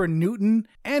Katherine Newton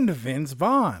and Vince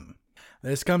Vaughn.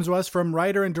 This comes to us from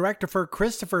writer and director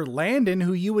Christopher Landon,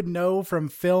 who you would know from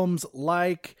films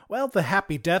like, the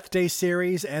Happy Death Day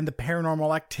series and the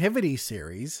Paranormal Activity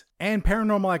series, and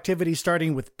Paranormal Activity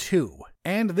starting with 2.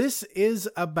 And this is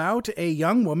about a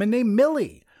young woman named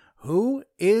Millie, who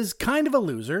is kind of a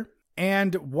loser.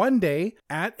 And one day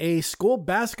at a school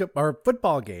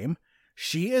football game,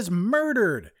 she is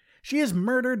murdered. She is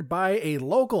murdered by a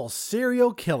local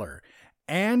serial killer.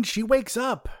 And she wakes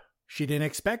up. She didn't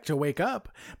expect to wake up,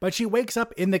 but she wakes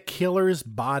up in the killer's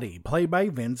body, played by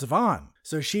Vince Vaughn.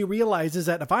 So she realizes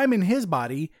that if I'm in his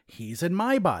body, he's in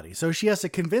my body. So she has to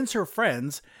convince her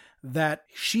friends that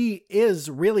she is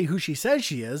really who she says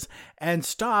she is and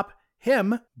stop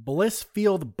him,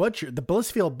 Blissfield Butcher. The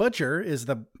Blissfield Butcher is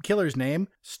the killer's name.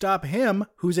 Stop him,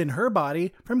 who's in her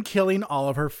body, from killing all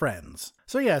of her friends.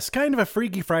 So yes, kind of a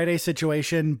Freaky Friday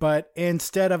situation, but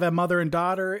instead of a mother and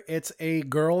daughter, it's a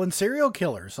girl and serial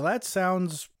killer. So that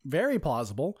sounds very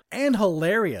plausible and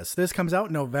hilarious. This comes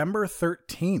out November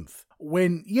 13th.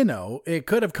 When, it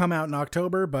could have come out in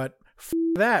October, but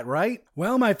that, right?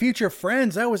 Well, my future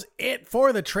friends, that was it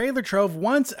for the Trailer Trove.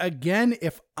 Once again,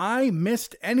 if I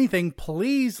missed anything,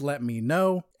 please let me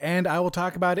know, and I will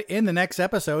talk about it in the next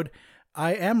episode.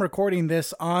 I am recording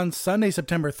this on Sunday,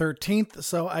 September 13th,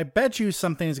 so I bet you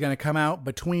something is going to come out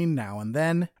between now and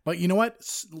then. But you know what?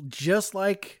 Just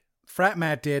like Frat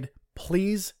Matt did,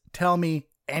 please tell me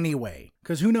anyway,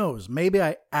 because who knows, maybe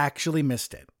I actually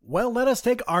missed it. Well, let us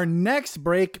take our next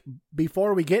break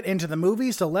before we get into the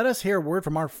movie, so let us hear a word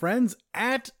from our friends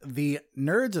at the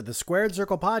Nerds of the Squared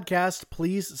Circle podcast.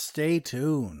 Please stay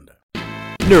tuned.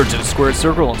 Nerds of the Squared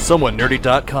Circle on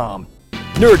SomewhatNerdy.com.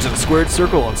 Nerds of the Squared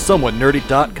Circle on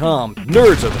SomewhatNerdy.com.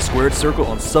 Nerds of the Squared Circle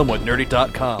on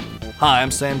SomewhatNerdy.com. Hi,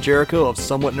 I'm Sam Jericho of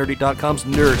SomewhatNerdy.com's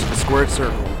Nerds of the Squared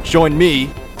Circle. Join me,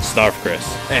 Snarf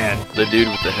Chris, and the dude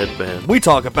with the headband. We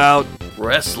talk about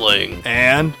wrestling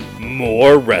and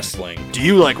more wrestling. Do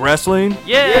you like wrestling?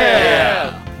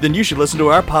 Yeah! Then you should listen to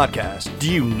our podcast.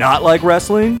 Do you not like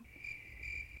wrestling?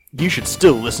 You should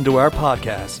still listen to our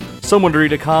podcast.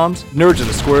 SomewhatNerdy.com's Nerds of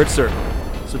the Squared Circle.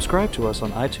 Subscribe to us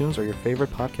on iTunes or your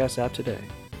favorite podcast app today.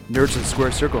 Nerds of the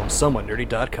Squared Circle on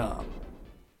SomewhatNerdy.com.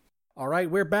 All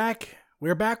right, we're back.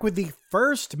 We're back with the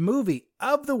first movie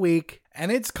of the week,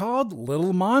 and it's called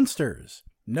Little Monsters.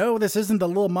 No, this isn't the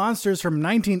Little Monsters from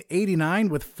 1989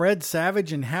 with Fred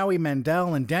Savage and Howie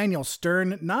Mandel and Daniel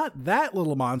Stern. Not that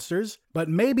Little Monsters, but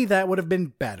maybe that would have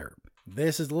been better.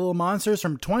 This is Little Monsters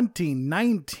from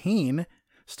 2019,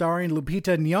 starring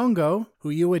Lupita Nyong'o, who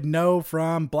you would know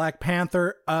from Black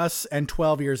Panther, Us, and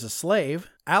 12 Years a Slave,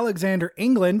 Alexander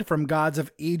England from Gods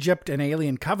of Egypt and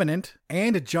Alien Covenant,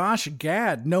 and Josh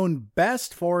Gad, known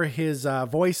best for his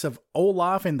voice of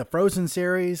Olaf in the Frozen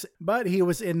series, but he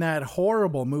was in that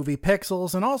horrible movie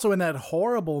Pixels, and also in that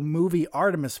horrible movie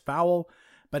Artemis Fowl,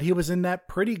 but he was in that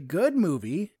pretty good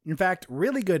movie, in fact,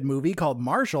 really good movie called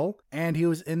Marshall, and he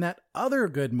was in that other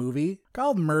good movie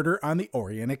called Murder on the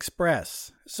Orient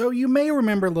Express. So you may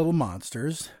remember Little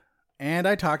Monsters, and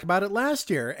I talked about it last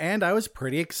year, and I was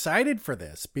pretty excited for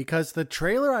this because the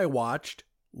trailer I watched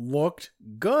looked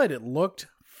good. It looked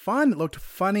fun. It looked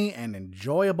funny and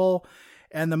enjoyable,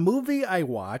 and the movie I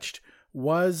watched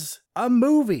was a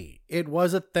movie. It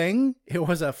was a thing. It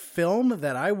was a film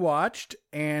that I watched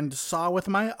and saw with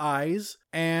my eyes.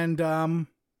 And,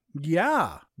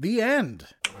 yeah, the end.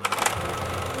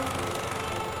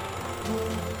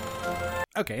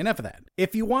 Okay, enough of that.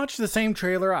 If you watch the same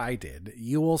trailer I did,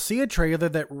 you will see a trailer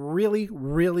that really,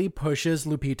 really pushes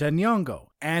Lupita Nyong'o.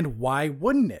 And why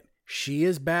wouldn't it? She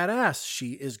is badass.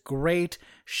 She is great.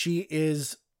 She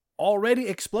is already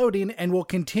exploding and will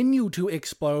continue to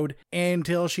explode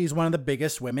until she's one of the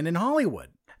biggest women in Hollywood.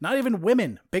 Not even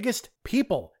women, biggest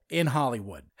people in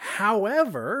Hollywood.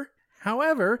 However,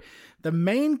 the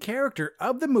main character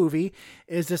of the movie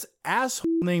is this asshole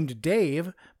named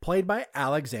Dave, played by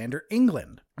Alexander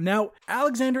England. Now,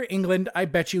 Alexander England, I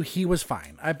bet you he was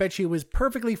fine. I bet you he was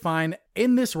perfectly fine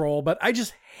in this role, but I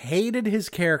just hated his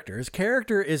character. His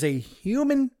character is a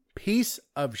human piece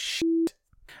of shit.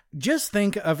 Just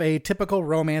think of a typical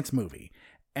romance movie,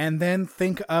 and then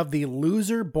think of the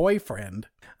loser boyfriend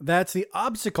that's the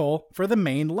obstacle for the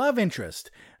main love interest.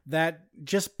 That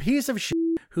just piece of shit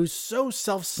who's so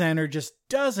self-centered, just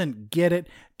doesn't get it,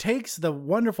 takes the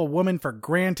wonderful woman for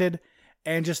granted,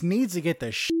 and just needs to get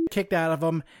the shit kicked out of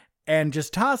him and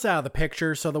just toss out of the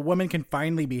picture so the woman can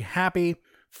finally be happy,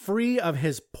 free of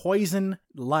his poison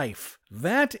life.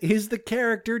 That is the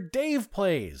character Dave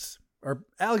plays. Or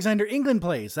Alexander England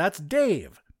plays. That's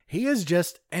Dave. He is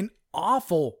just an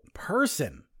awful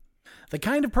person. The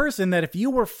kind of person that if you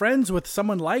were friends with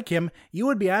someone like him, you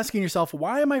would be asking yourself,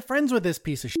 why am I friends with this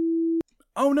piece of shit?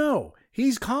 Oh no,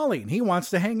 he's calling. He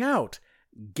wants to hang out.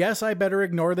 Guess I better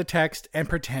ignore the text and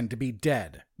pretend to be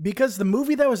dead. Because the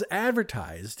movie that was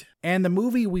advertised and the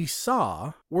movie we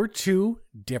saw were two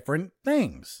different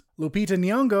things. Lupita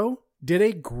Nyong'o did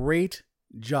a great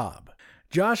job.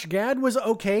 Josh Gad was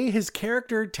okay. His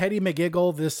character, Teddy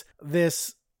McGiggle,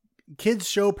 this kids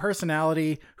show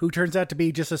personality who turns out to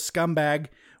be just a scumbag,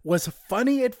 was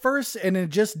funny at first and it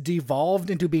just devolved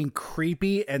into being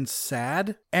creepy and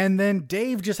sad. And then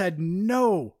Dave just had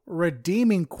no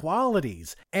redeeming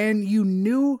qualities. And you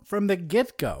knew from the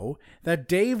get-go that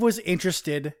Dave was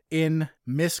interested in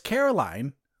Miss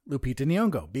Caroline, Lupita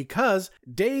Nyong'o, because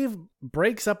Dave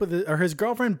breaks up with his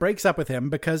girlfriend breaks up with him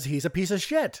because he's a piece of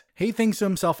shit. He thinks to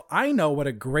himself, I know what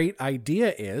a great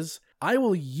idea is. I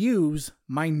will use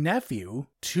my nephew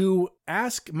to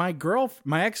ask my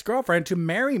ex-girlfriend to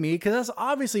marry me because that's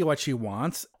obviously what she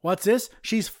wants. What's this?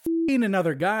 She's f***ing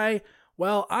another guy.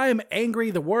 Well, I'm angry.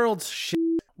 The world's shit.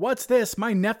 What's this?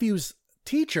 My nephew's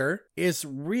teacher is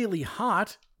really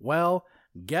hot. Well,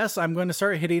 guess I'm going to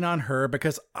start hitting on her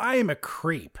because I'm a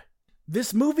creep.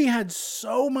 This movie had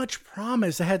so much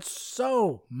promise. It had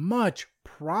so much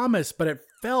promise, but it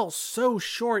fell so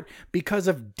short because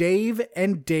of Dave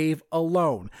and Dave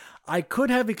alone. I could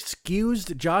have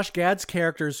excused Josh Gad's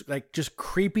character's just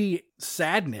creepy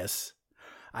sadness.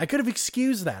 I could have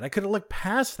excused that. I could have looked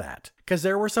past that because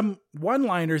there were some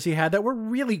one-liners he had that were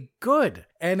really good.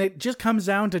 And it just comes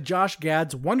down to Josh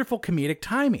Gad's wonderful comedic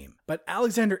timing. But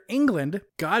Alexander England,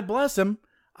 God bless him,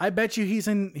 I bet you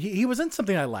he was in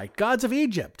something I liked, Gods of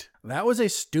Egypt. That was a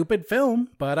stupid film,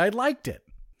 but I liked it.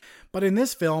 But in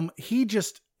this film,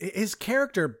 his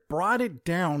character brought it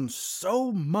down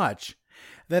so much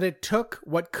that it took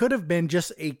what could have been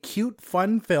just a cute,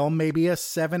 fun film, maybe a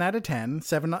 7 out of 10,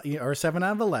 7 or 7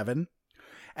 out of 11,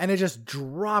 and it just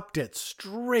dropped it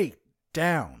straight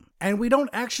down. And we don't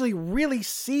actually really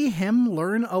see him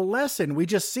learn a lesson. We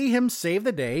just see him save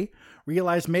the day,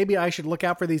 realize maybe I should look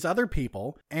out for these other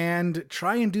people, and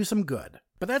try and do some good.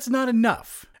 But that's not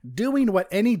enough. Doing what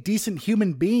any decent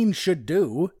human being should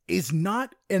do is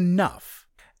not enough.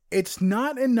 It's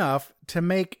not enough to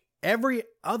make every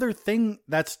other thing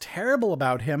that's terrible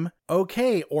about him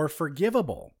okay or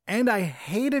forgivable. And I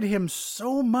hated him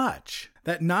so much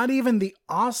that not even the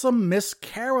awesome Miss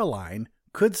Caroline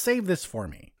could save this for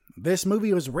me. This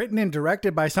movie was written and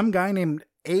directed by some guy named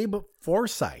Abe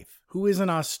Forsyth, who is an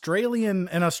Australian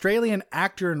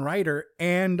actor and writer,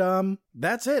 and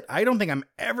that's it. I don't think I'm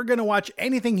ever going to watch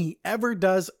anything he ever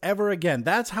does ever again.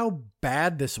 That's how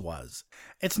bad this was.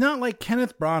 It's not like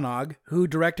Kenneth Branagh, who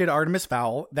directed Artemis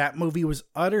Fowl. That movie was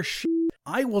utter shit.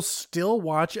 I will still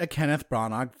watch a Kenneth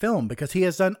Branagh film because he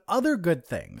has done other good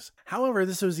things. However,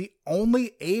 this was the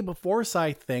only Abe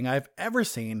Forsyth thing I've ever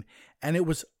seen, and it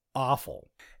was awful.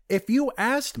 If you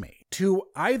asked me to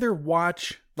either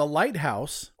watch The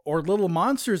Lighthouse or Little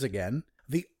Monsters again,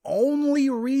 the only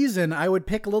reason I would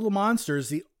pick Little Monsters,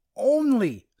 the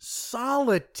only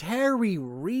solitary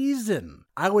reason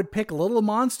I would pick Little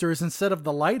Monsters instead of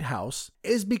The Lighthouse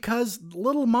is because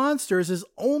Little Monsters is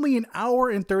only an hour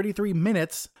and 33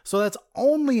 minutes. So that's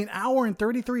only an hour and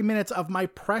 33 minutes of my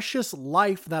precious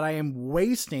life that I am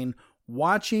wasting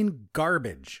watching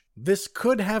garbage. This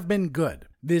could have been good.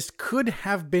 This could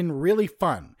have been really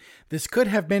fun. This could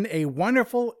have been a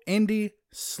wonderful indie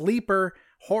sleeper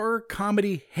horror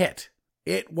comedy hit.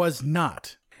 It was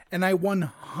not. And I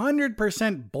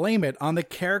 100% blame it on the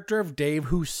character of Dave,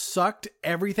 who sucked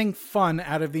everything fun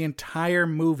out of the entire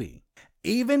movie.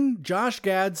 Even Josh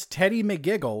Gad's Teddy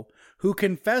McGiggle, who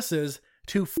confesses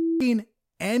to f***ing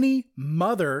any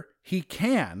mother he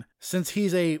can, since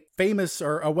he's a famous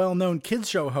or a well-known kids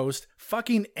show host,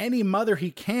 fucking any mother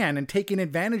he can and taking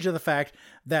advantage of the fact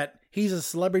that he's a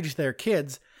celebrity to their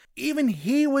kids, even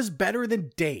he was better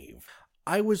than Dave.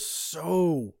 I was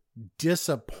so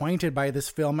disappointed by this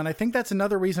film, and I think that's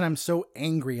another reason I'm so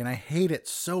angry and I hate it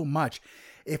so much.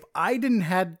 If I didn't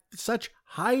have such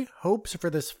high hopes for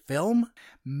this film,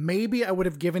 maybe I would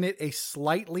have given it a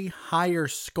slightly higher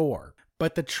score.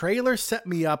 But the trailer set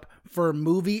me up for a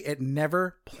movie it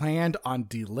never planned on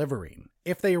delivering.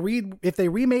 If they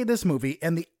remade this movie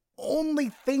and the only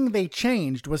thing they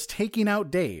changed was taking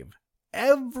out Dave,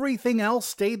 everything else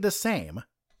stayed the same,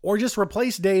 or just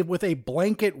replace Dave with a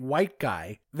blanket white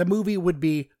guy, the movie would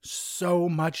be so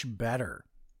much better.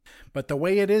 But the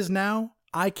way it is now,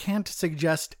 I can't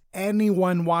suggest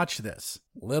anyone watch this.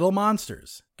 Little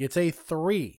Monsters gets a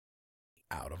 3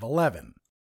 out of 11.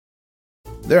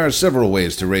 There are several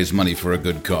ways to raise money for a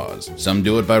good cause. Some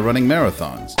do it by running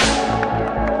marathons.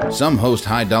 Some host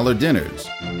high-dollar dinners.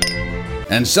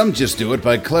 And some just do it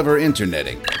by clever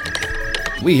interneting.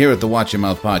 We here at the Watch Your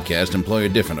Mouth podcast employ a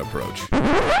different approach.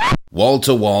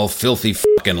 Wall-to-wall, filthy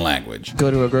fucking language.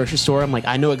 Go to a grocery store, I'm like,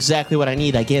 I know exactly what I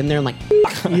need. I get in there, I'm like,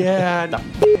 yeah, the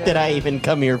f*** did I even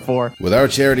come here for? With our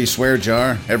charity swear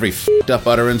jar, every f***ed up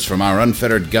utterance from our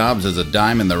unfettered gobs is a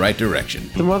dime in the right direction.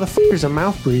 The motherfucker's a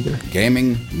mouth breather.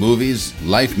 Gaming, movies,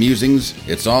 life musings,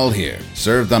 it's all here.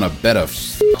 Served on a bed of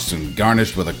f***s and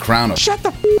garnished with a crown of... Shut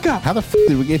the f*** up! How the f***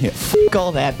 did we get here? F***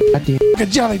 all that goddamn a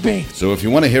jelly bean. So if you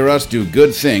want to hear us do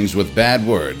good things with bad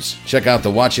words, check out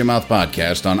the Watch Your Mouth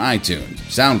podcast on iTunes,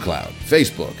 SoundCloud,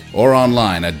 Facebook, or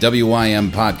online at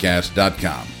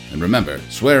WIMPodcast.com. And remember,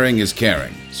 swearing is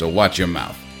caring, so watch your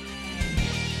mouth.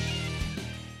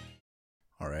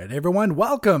 All right, everyone,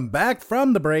 welcome back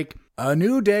from the break. A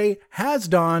new day has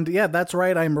dawned. Yeah, that's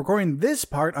right. I'm recording this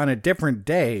part on a different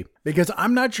day because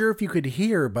I'm not sure if you could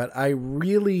hear, but I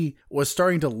really was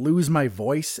starting to lose my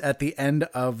voice at the end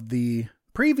of the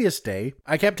previous day.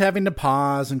 I kept having to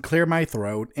pause and clear my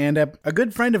throat, and a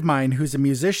good friend of mine who's a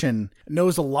musician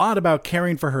knows a lot about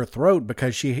caring for her throat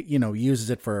because she, uses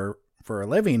it for a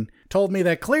living, told me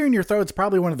that clearing your throat's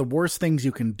probably one of the worst things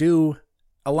you can do,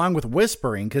 along with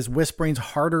whispering, because whispering's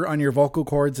harder on your vocal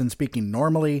cords than speaking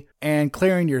normally, and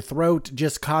clearing your throat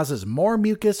just causes more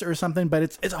mucus or something, but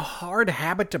it's a hard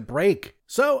habit to break.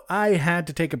 So I had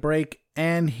to take a break,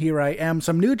 and here I am.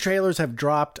 Some new trailers have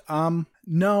dropped.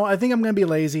 No, I think I'm going to be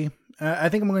lazy. I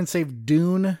think I'm going to save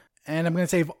Dune, and I'm going to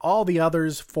save all the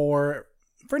others for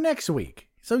next week.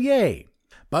 So yay.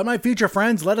 But my future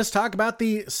friends, let us talk about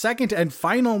the second and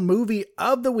final movie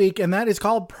of the week, and that is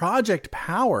called Project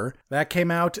Power. That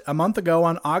came out a month ago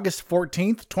on August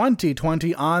 14th,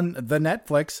 2020 on the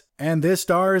Netflix. And this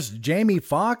stars Jamie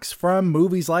Foxx from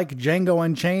movies like Django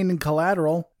Unchained and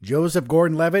Collateral, Joseph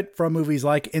Gordon-Levitt from movies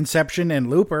like Inception and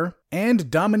Looper, and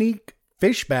Dominique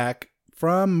Fishback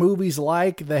from movies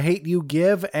like The Hate U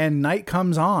Give and Night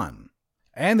Comes On,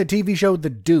 and the TV show The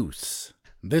Deuce.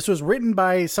 This was written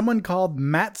by someone called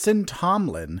Mattson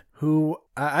Tomlin, who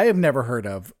I have never heard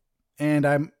of, and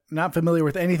I'm not familiar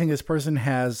with anything this person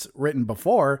has written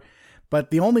before,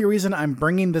 but the only reason I'm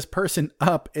bringing this person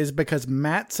up is because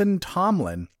Mattson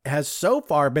Tomlin has so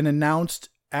far been announced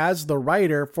as the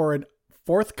writer for a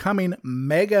forthcoming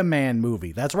Mega Man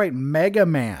movie. That's right, Mega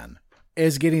Man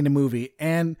is getting a movie.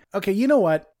 And okay, you know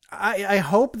what? I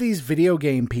hope these video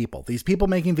game people, these people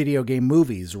making video game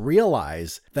movies,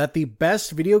 realize that the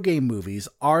best video game movies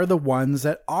are the ones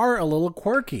that are a little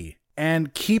quirky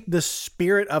and keep the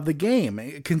spirit of the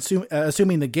game,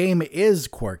 assuming the game is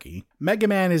quirky. Mega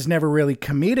Man is never really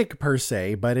comedic per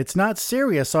se, but it's not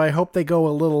serious, so I hope they go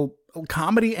a little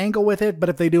comedy angle with it. But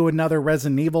if they do another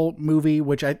Resident Evil movie,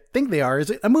 which I think they are, is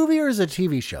it a movie or is it a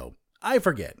TV show? I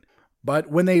forget. But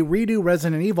when they redo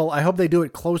Resident Evil, I hope they do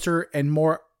it closer and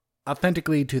more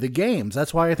authentically to the games.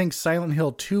 That's why I think Silent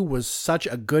Hill 2 was such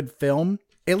a good film,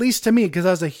 at least to me, because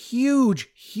I was a huge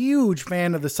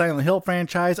fan of the Silent Hill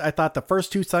franchise. I thought the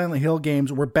first two Silent Hill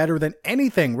games were better than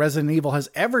anything Resident Evil has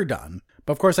ever done.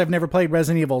 But of course, I've never played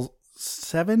Resident Evil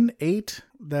 7, 8,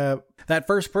 that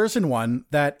first person one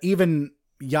that even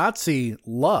Yahtzee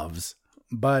loves.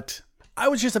 But I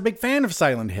was just a big fan of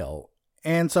Silent Hill.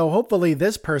 And so hopefully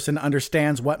this person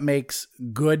understands what makes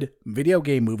good video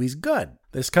game movies good.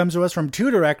 This comes to us from two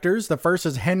directors. The first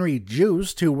is Henry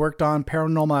Joost, who worked on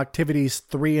Paranormal Activities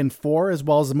 3 and 4, as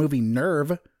well as the movie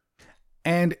Nerve.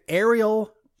 And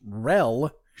Ariel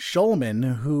Rel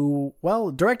Schulman, who,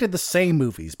 directed the same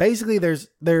movies. Basically,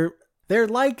 they're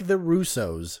like the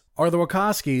Russos or the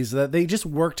Wachowskis, that they just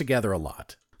work together a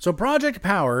lot. So Project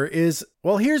Power is,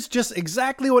 here's just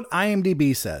exactly what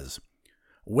IMDb says.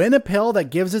 When a pill that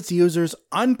gives its users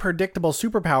unpredictable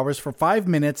superpowers for 5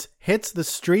 minutes hits the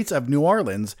streets of New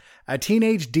Orleans, a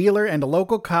teenage dealer and a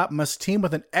local cop must team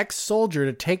with an ex-soldier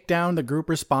to take down the group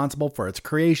responsible for its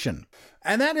creation.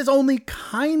 And that is only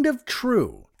kind of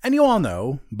true. And you all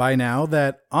know by now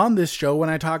that on this show, when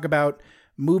I talk about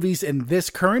movies in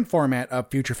this current format of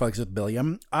Future Flicks with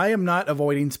Billiam, I am not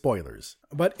avoiding spoilers.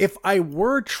 But if I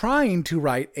were trying to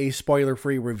write a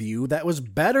spoiler-free review that was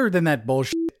better than that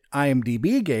bullshit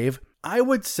IMDb gave, I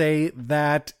would say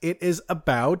that it is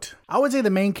about, the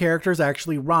main character is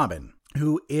actually Robin,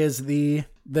 who is the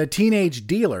teenage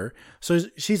dealer. So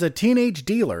she's a teenage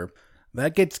dealer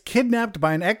that gets kidnapped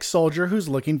by an ex-soldier who's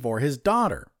looking for his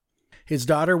daughter. His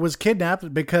daughter was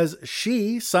kidnapped because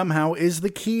she somehow is the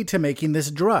key to making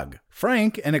this drug.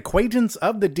 Frank, an acquaintance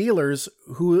of the dealers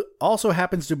who also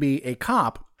happens to be a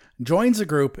cop, joins the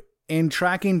group in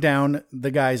tracking down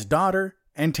the guy's daughter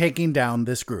and taking down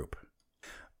this group.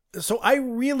 So I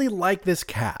really like this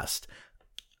cast.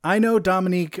 I know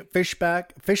Dominique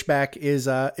Fishback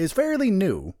is fairly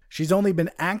new. She's only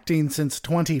been acting since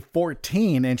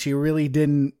 2014, and she really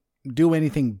didn't do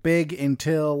anything big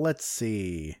until, let's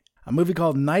see, a movie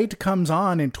called Night Comes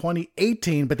On in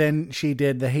 2018, but then she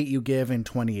did The Hate U Give in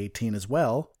 2018 as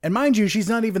well. And mind you, she's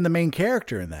not even the main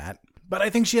character in that, but I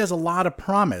think she has a lot of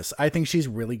promise. I think she's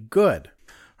really good.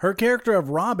 Her character of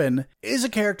Robin is a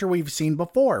character we've seen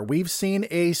before. We've seen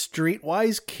a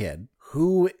streetwise kid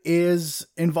who is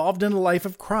involved in a life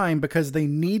of crime because they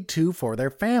need to for their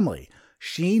family.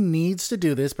 She needs to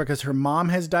do this because her mom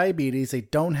has diabetes. They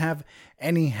don't have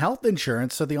any health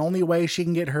insurance, so the only way she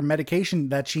can get her medication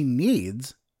that she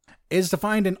needs is to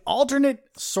find an alternate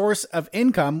source of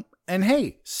income, and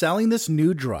hey, selling this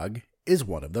new drug is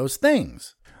one of those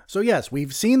things. So yes,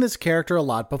 we've seen this character a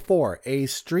lot before, a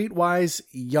streetwise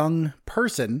young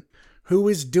person who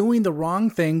is doing the wrong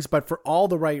things, but for all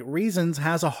the right reasons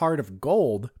has a heart of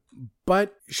gold.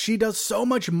 But she does so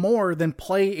much more than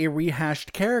play a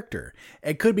rehashed character.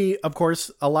 It could be, of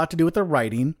course, a lot to do with the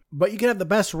writing, but you could have the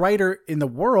best writer in the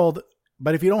world,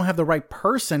 but if you don't have the right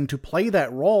person to play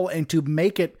that role and to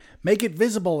make it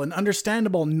visible and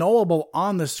understandable, knowable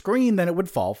on the screen, then it would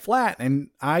fall flat. And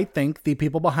I think the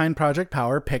people behind Project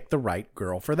Power picked the right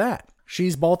girl for that.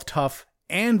 She's both tough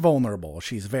and vulnerable.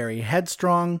 She's very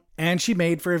headstrong, and she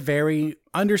made for a very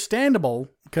understandable,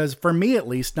 because for me at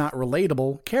least, not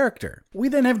relatable character. We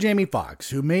then have Jamie Foxx,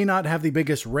 who may not have the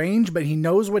biggest range, but he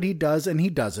knows what he does and he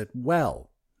does it well.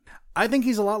 I think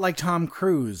he's a lot like Tom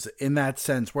Cruise in that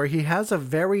sense, where he has a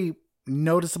very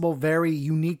noticeable, very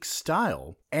unique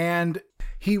style, and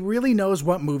he really knows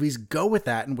what movies go with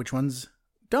that and which ones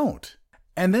don't.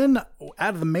 And then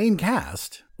out of the main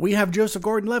cast, we have Joseph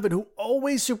Gordon-Levitt, who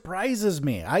always surprises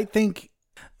me. I think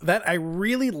that I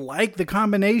really like the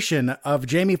combination of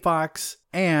Jamie Foxx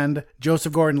and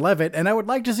Joseph Gordon-Levitt, and I would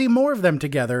like to see more of them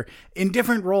together in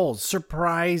different roles.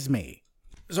 Surprise me.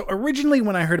 So originally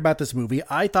when I heard about this movie,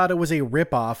 I thought it was a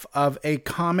ripoff of a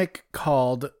comic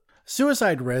called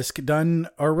Suicide Risk, done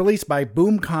or released by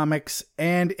Boom Comics,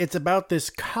 and it's about this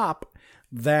cop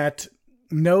that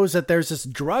knows that there's this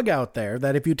drug out there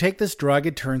that if you take this drug,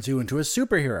 it turns you into a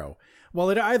superhero. Well,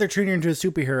 it either turns you into a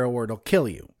superhero or it'll kill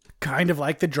you. Kind of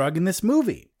like the drug in this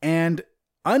movie. And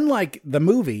unlike the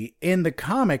movie, in the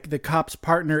comic, the cop's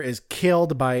partner is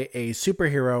killed by a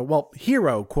superhero, well,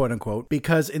 hero, quote unquote,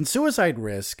 because in Suicide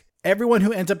Risk, everyone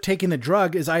who ends up taking the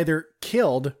drug is either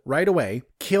killed right away,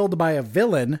 killed by a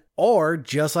villain, or,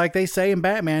 just like they say in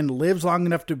Batman, lives long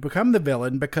enough to become the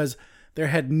villain because there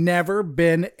had never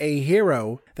been a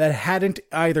hero that hadn't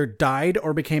either died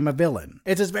or became a villain.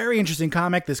 It's this very interesting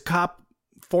comic. This cop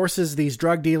forces these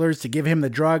drug dealers to give him the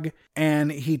drug, and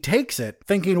he takes it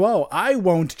thinking, whoa, I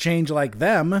won't change like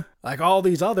them, like all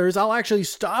these others. I'll actually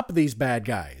stop these bad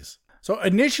guys. So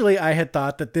initially I had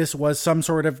thought that this was some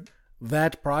sort of,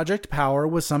 that Project Power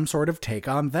was some sort of take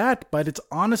on that, but it's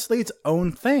honestly its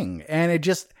own thing. And it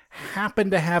just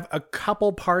happened to have a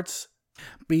couple parts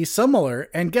be similar.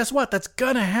 And guess what? That's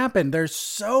gonna happen. There's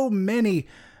so many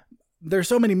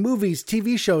movies,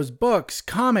 TV shows, books,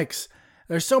 comics.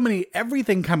 There's so many,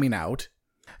 everything coming out.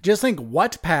 Just think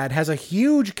Wattpad has a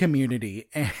huge community.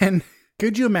 And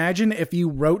could you imagine if you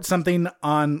wrote something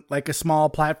on like a small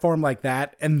platform like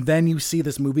that, and then you see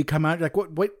this movie come out, you're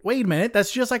like, wait a minute,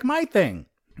 that's just like my thing.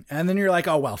 And then you're like,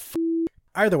 oh, well,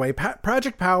 Either way,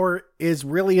 Project Power is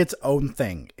really its own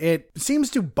thing. It seems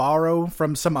to borrow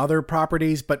from some other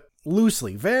properties, but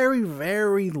loosely, very,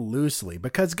 very loosely,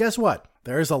 because guess what?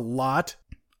 There's a lot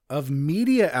of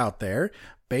media out there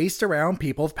based around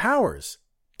people's powers.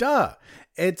 Duh.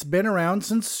 It's been around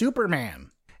since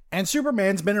Superman. And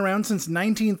Superman's been around since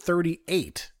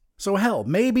 1938. So hell,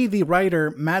 maybe the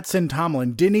writer Mattson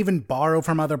Tomlin didn't even borrow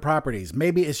from other properties.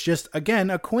 Maybe it's just,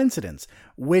 again, a coincidence,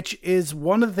 which is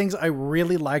one of the things I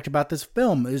really liked about this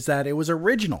film, is that it was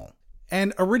original.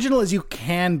 And original as you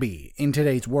can be in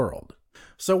today's world.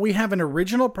 So we have an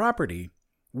original property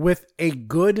with a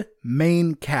good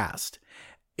main cast.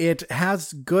 It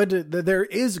has there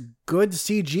is good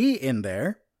CG in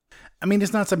there. I mean,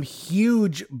 it's not some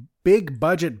huge, big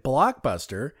budget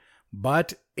blockbuster,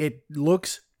 but it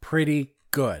looks pretty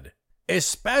good,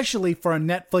 especially for a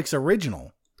Netflix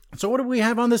original. So what do we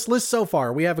have on this list so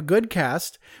far? We have a good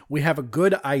cast, we have a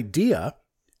good idea,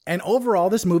 and overall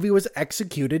this movie was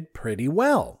executed pretty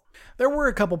well. There were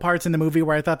a couple parts in the movie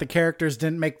where I thought the characters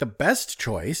didn't make the best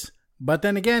choice, but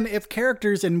then again, if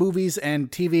characters in movies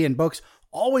and TV and books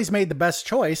always made the best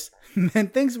choice, then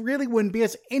things really wouldn't be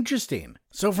as interesting.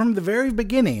 So from the very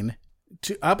beginning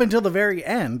to up until the very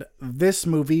end, this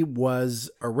movie was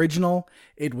original.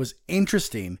 It was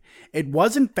interesting. It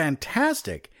wasn't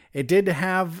fantastic. It did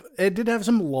have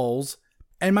some lulls,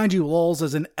 and mind you, lulls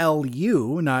as an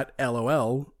L-U, not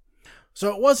L-O-L.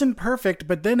 So it wasn't perfect,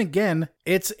 but then again,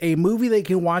 it's a movie that you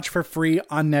can watch for free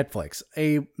on Netflix.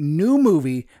 A new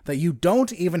movie that you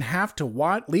don't even have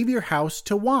to leave your house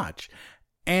to watch.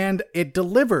 And it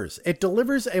delivers. It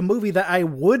delivers a movie that I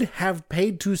would have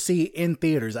paid to see in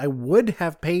theaters. I would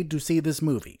have paid to see this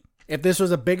movie. If this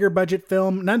was a bigger budget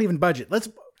film, not even budget, let's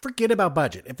forget about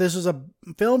budget. If this was a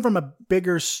film from a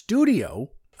bigger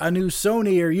studio, a new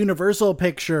Sony or Universal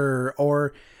picture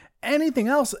or anything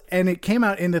else, and it came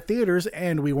out in the theaters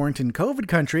and we weren't in COVID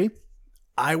country,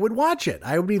 I would watch it.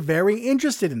 I would be very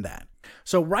interested in that.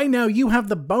 So right now you have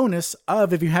the bonus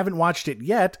of, if you haven't watched it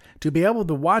yet, to be able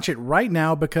to watch it right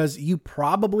now because you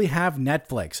probably have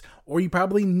Netflix, or you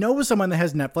probably know someone that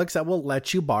has Netflix that will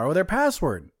let you borrow their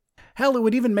password. Hell, it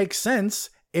would even make sense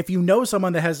if you know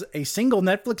someone that has a single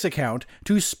Netflix account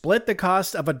to split the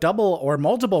cost of a double or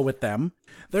multiple with them.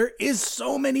 There is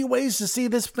so many ways to see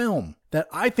this film that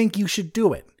I think you should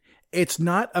do it. It's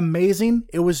not amazing.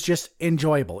 It was just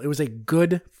enjoyable. It was a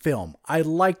good film. I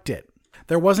liked it.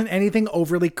 There wasn't anything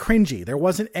overly cringy. There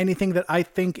wasn't anything that I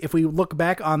think if we look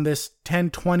back on this 10,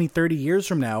 20, 30 years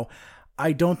from now,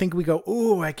 I don't think we go,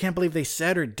 ooh, I can't believe they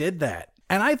said or did that.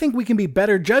 And I think we can be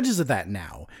better judges of that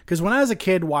now. Because when I was a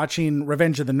kid watching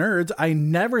Revenge of the Nerds, I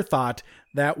never thought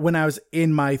that when I was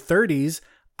in my 30s,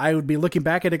 I would be looking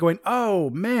back at it going, oh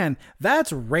man,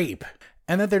 that's rape.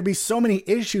 And that there'd be so many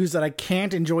issues that I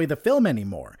can't enjoy the film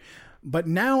anymore. But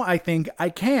now I think I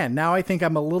can. Now I think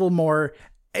I'm a little more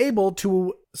able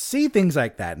to see things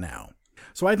like that now.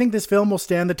 So I think this film will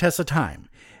stand the test of time.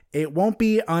 It won't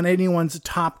be on anyone's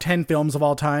top 10 films of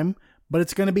all time, but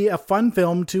it's going to be a fun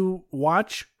film to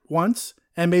watch once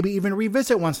and maybe even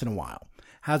revisit once in a while.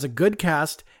 Has a good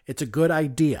cast. It's a good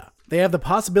idea. They have the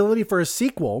possibility for a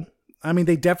sequel. I mean,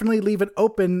 they definitely leave it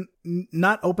open,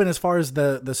 not open as far as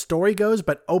the story goes,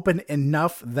 but open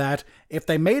enough that if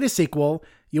they made a sequel,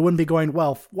 you wouldn't be going,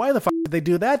 well, why the fuck did they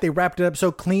do that? They wrapped it up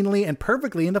so cleanly and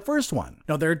perfectly in the first one.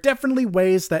 No, there are definitely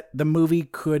ways that the movie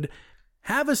could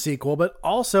have a sequel, but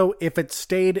also if it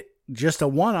stayed just a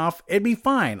one-off, it'd be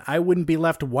fine. I wouldn't be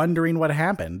left wondering what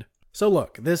happened. So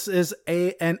look, this is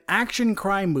an action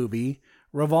crime movie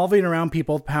revolving around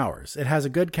people with powers. It has a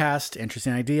good cast,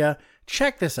 interesting idea.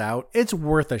 Check this out. It's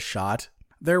worth a shot.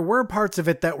 There were parts of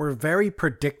it that were very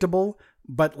predictable,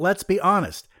 but let's be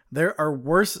honest, there are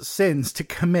worse sins to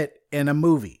commit in a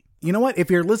movie. You know what?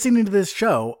 If you're listening to this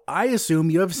show, I assume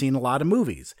you have seen a lot of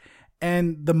movies.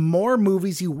 And the more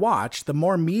movies you watch, the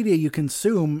more media you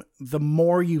consume, the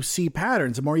more you see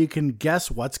patterns, the more you can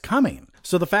guess what's coming.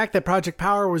 So the fact that Project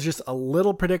Power was just a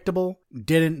little predictable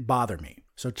didn't bother me.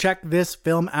 So check this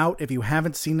film out if you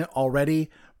haven't seen it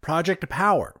already. Project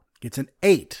Power gets an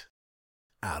 8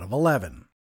 out of 11.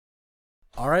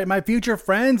 All right, my future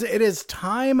friends, it is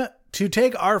time to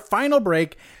take our final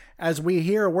break as we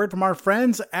hear a word from our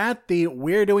friends at the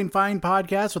We're Doing Fine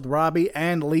podcast with Robbie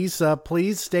and Lisa.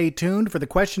 Please stay tuned for the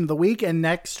question of the week and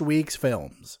next week's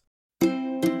films.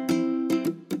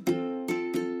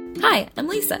 Hi, I'm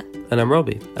Lisa. And I'm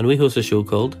Robbie, and we host a show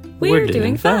called We're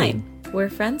Doing Fine. We're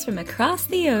friends from across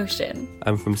the ocean.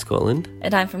 I'm from Scotland.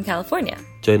 And I'm from California.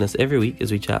 Join us every week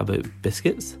as we chat about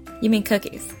biscuits. You mean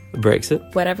cookies?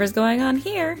 Brexit. Whatever's going on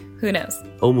here, who knows?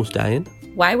 Almost dying.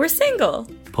 Why we're single.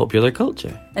 Popular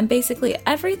culture. And basically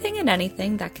everything and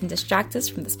anything that can distract us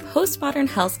from this postmodern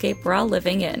hellscape we're all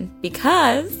living in.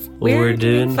 Because we're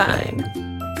doing fine.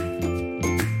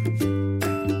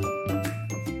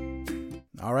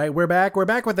 All right, we're back. We're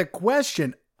back with the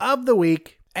question of the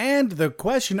week. And the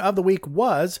question of the week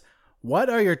was, what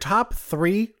are your top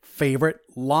 3 favorite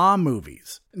law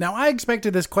movies? Now, I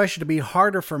expected this question to be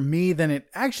harder for me than it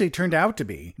actually turned out to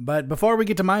be. But before we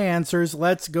get to my answers,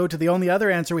 let's go to the only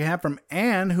other answer we have from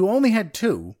Anne, who only had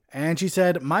 2. And she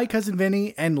said, My Cousin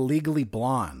Vinny and Legally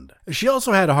Blonde. She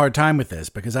also had a hard time with this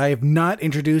because I have not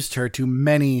introduced her to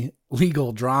many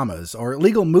legal dramas, or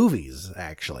legal movies,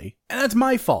 actually. And that's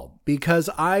my fault, because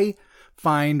I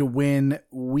find when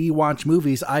we watch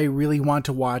movies, I really want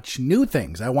to watch new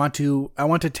things. I want to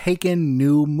take in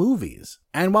new movies.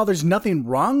 And while there's nothing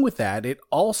wrong with that, it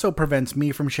also prevents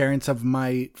me from sharing some of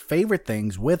my favorite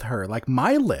things with her, like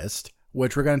my list,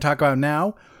 which we're going to talk about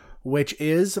now, which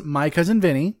is My Cousin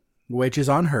Vinny, which is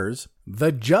on hers.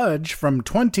 The Judge from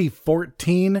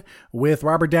 2014 with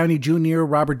Robert Downey Jr.,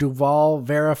 Robert Duvall,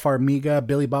 Vera Farmiga,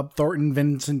 Billy Bob Thornton,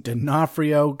 Vincent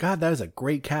D'Onofrio. God, that is a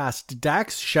great cast.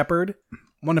 Dax Shepard,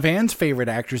 one of Anne's favorite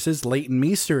actresses, Leighton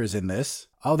Meester, is in this.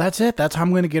 Oh, that's it. That's how I'm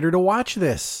going to get her to watch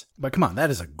this. But come on, that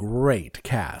is a great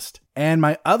cast. And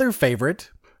my other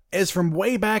favorite is from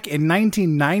way back in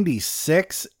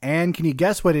 1996. And can you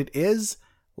guess what it is?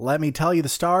 Let me tell you the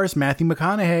stars: Matthew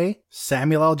McConaughey,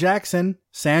 Samuel L. Jackson,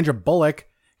 Sandra Bullock.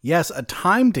 Yes, A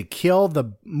Time to Kill,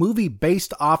 the movie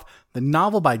based off the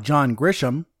novel by John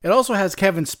Grisham. It also has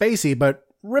Kevin Spacey, but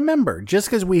remember, just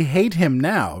because we hate him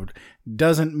now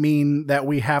doesn't mean that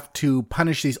we have to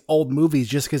punish these old movies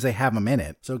just because they have him in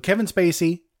it. So Kevin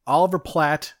Spacey, Oliver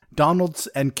Platt, Donald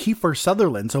and Kiefer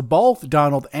Sutherland. So both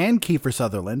Donald and Kiefer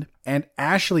Sutherland, and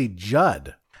Ashley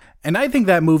Judd. And I think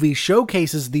that movie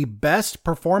showcases the best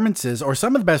performances, or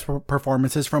some of the best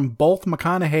performances, from both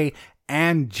McConaughey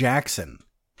and Jackson.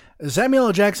 Samuel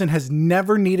L. Jackson has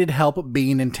never needed help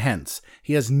being intense.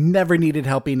 He has never needed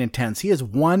help being intense. He is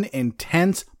one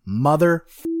intense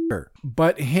motherfucker.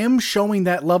 But him showing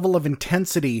that level of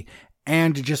intensity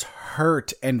and just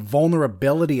hurt and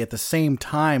vulnerability at the same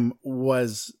time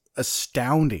was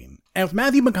astounding. And with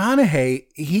Matthew McConaughey,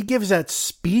 he gives that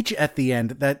speech at the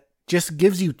end that just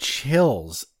gives you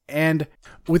chills. And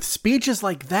with speeches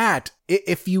like that,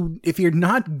 if you're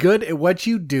not good at what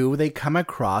you do, they come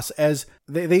across as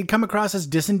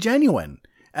disingenuous.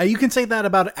 You can say that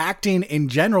about acting in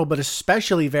general, but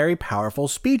especially very powerful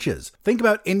speeches. Think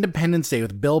about Independence Day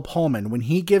with Bill Pullman when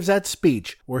he gives that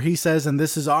speech where he says, and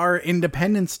this is our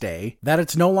Independence Day, that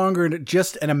it's no longer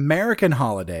just an American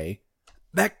holiday.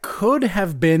 That could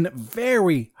have been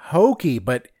very hokey,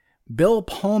 but Bill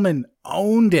Pullman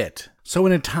owned it. So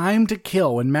in A Time to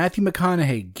Kill, when Matthew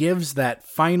McConaughey gives that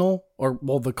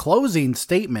the closing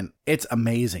statement, it's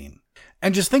amazing.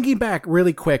 And just thinking back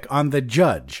really quick on The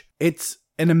Judge, it's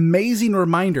an amazing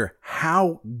reminder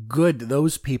how good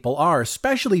those people are,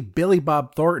 especially Billy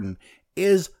Bob Thornton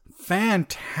is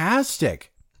fantastic.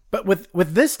 But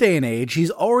with this day and age,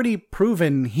 he's already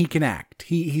proven he can act.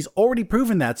 He's already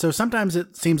proven that. So sometimes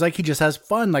it seems like he just has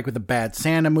fun, like with the Bad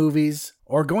Santa movies,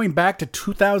 or going back to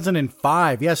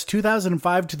 2005. Yes,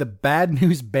 2005 to the Bad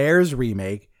News Bears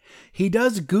remake. He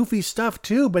does goofy stuff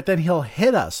too, but then he'll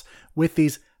hit us with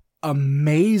these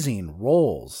amazing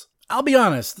roles. I'll be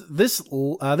honest, this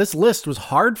list was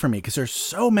hard for me because there's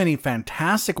so many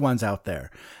fantastic ones out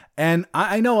there. And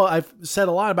I know I've said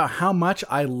a lot about how much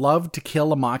I love To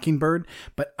Kill a Mockingbird,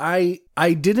 but I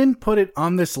didn't put it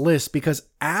on this list because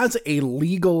as a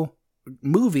legal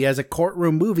movie, as a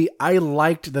courtroom movie, I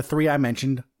liked the three I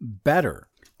mentioned better.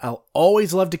 I'll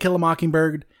always love To Kill a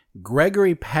Mockingbird.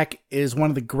 Gregory Peck is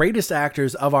one of the greatest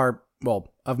actors of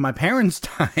my parents'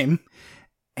 time,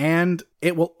 and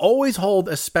it will always hold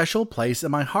a special place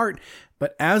in my heart.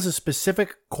 But as a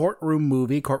specific courtroom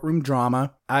movie, courtroom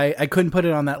drama, I couldn't put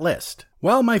it on that list.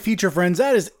 Well, my future friends,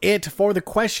 that is it for the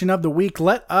question of the week.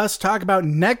 Let us talk about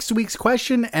next week's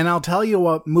question, and I'll tell you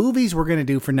what movies we're going to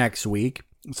do for next week.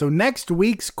 So next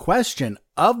week's question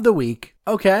of the week.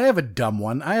 Okay, I have a dumb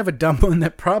one. I have a dumb one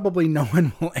that probably no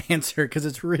one will answer because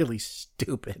it's really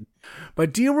stupid.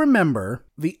 But do you remember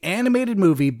the animated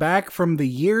movie back from the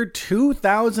year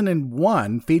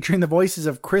 2001 featuring the voices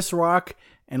of Chris Rock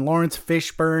and Lawrence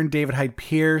Fishburne, David Hyde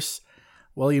Pierce,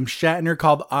 William Shatner,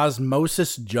 called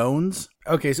Osmosis Jones?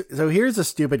 Okay, so here's a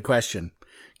stupid question.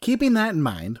 Keeping that in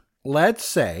mind, let's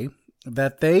say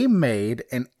that they made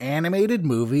an animated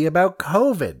movie about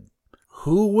COVID.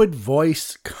 Who would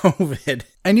voice COVID?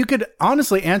 And you could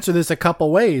honestly answer this a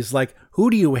couple ways. Like, who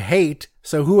do you hate?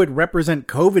 So who would represent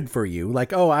COVID for you?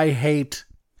 Like, oh, I hate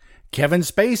Kevin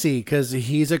Spacey because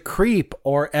he's a creep,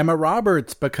 or Emma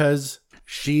Roberts because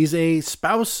she's a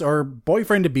spouse or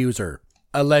boyfriend abuser,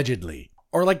 allegedly.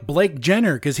 Or like Blake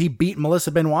Jenner because he beat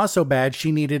Melissa Benoit so bad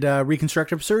she needed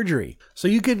reconstructive surgery. So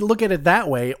you could look at it that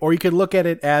way, or you could look at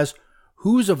it as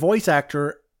who's a voice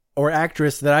actor or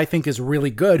actress that I think is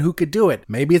really good, who could do it.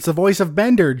 Maybe it's the voice of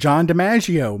Bender, John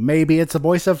DiMaggio. Maybe it's the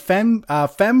voice of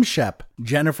FemShep,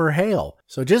 Jennifer Hale.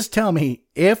 So just tell me,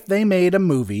 if they made a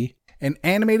movie, an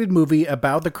animated movie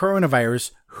about the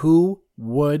coronavirus, who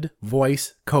would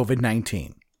voice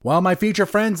COVID-19? Well, my future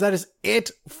friends, that is it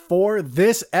for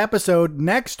this episode.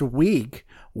 Next week,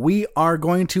 we are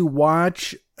going to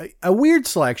watch a weird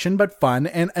selection, but fun.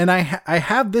 And I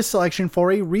have this selection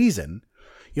for a reason.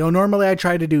 You know, normally I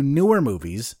try to do newer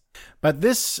movies, but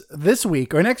this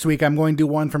week or next week, I'm going to do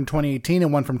one from 2018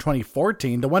 and one from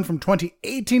 2014. The one from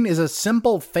 2018 is A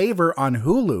Simple Favor on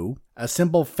Hulu. A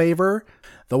Simple Favor,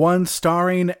 the one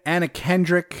starring Anna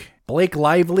Kendrick, Blake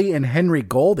Lively, and Henry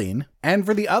Golding. And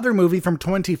for the other movie from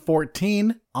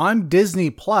 2014 on Disney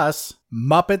Plus,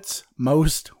 Muppets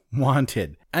Most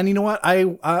Wanted. And you know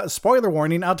what? Spoiler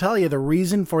warning, I'll tell you, the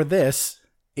reason for this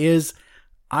is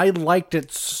I liked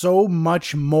it so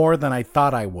much more than I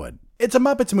thought I would. It's a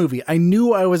Muppets movie. I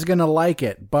knew I was going to like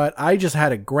it, but I just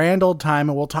had a grand old time,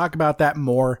 and we'll talk about that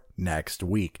more next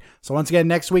week. So once again,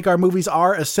 next week our movies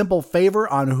are A Simple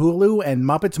Favor on Hulu and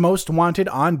Muppets Most Wanted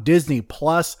on Disney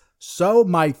Plus. So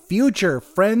my future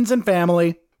friends and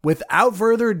family, without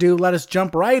further ado, let us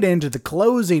jump right into the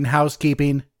closing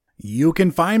housekeeping. You can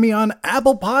find me on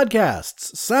Apple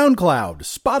Podcasts, SoundCloud,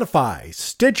 Spotify,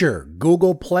 Stitcher,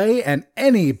 Google Play, and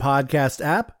any podcast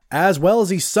app, as well as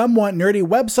the Somewhat Nerdy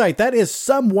website. That is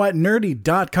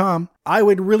somewhatnerdy.com. I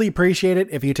would really appreciate it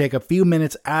if you take a few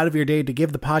minutes out of your day to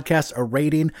give the podcast a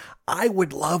rating. I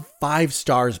would love 5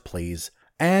 stars, please.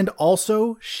 And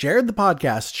also share the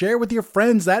podcast. Share with your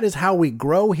friends. That is how we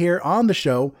grow here on the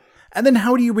show. And then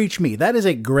how do you reach me? That is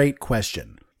a great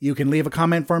question. You can leave a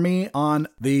comment for me on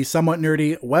the Somewhat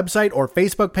Nerdy website or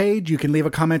Facebook page. You can leave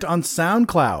a comment on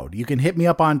SoundCloud. You can hit me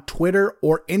up on Twitter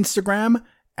or Instagram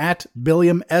at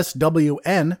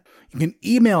BilliamSWN. You can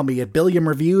email me at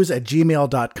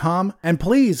billiamreviews@gmail.com. And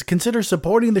please consider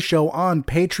supporting the show on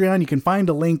Patreon. You can find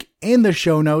a link in the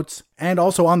show notes and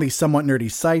also on the Somewhat Nerdy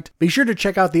site. Be sure to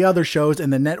check out the other shows in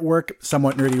the network,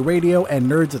 Somewhat Nerdy Radio and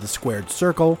Nerds of the Squared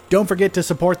Circle. Don't forget to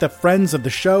support the friends of the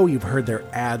show. You've heard their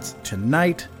ads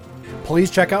tonight. Please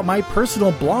check out my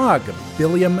personal blog,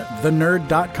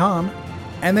 BilliamTheNerd.com.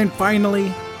 And then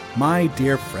finally, my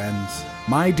dear friends,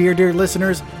 my dear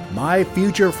listeners, my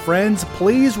future friends,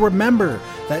 please remember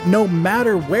that no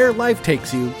matter where life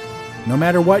takes you, no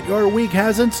matter what your week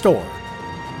has in store,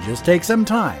 just take some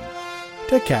time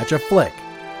to catch a flick.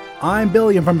 I'm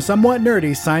Billiam from Somewhat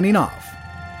Nerdy signing off,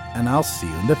 and I'll see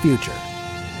you in the future.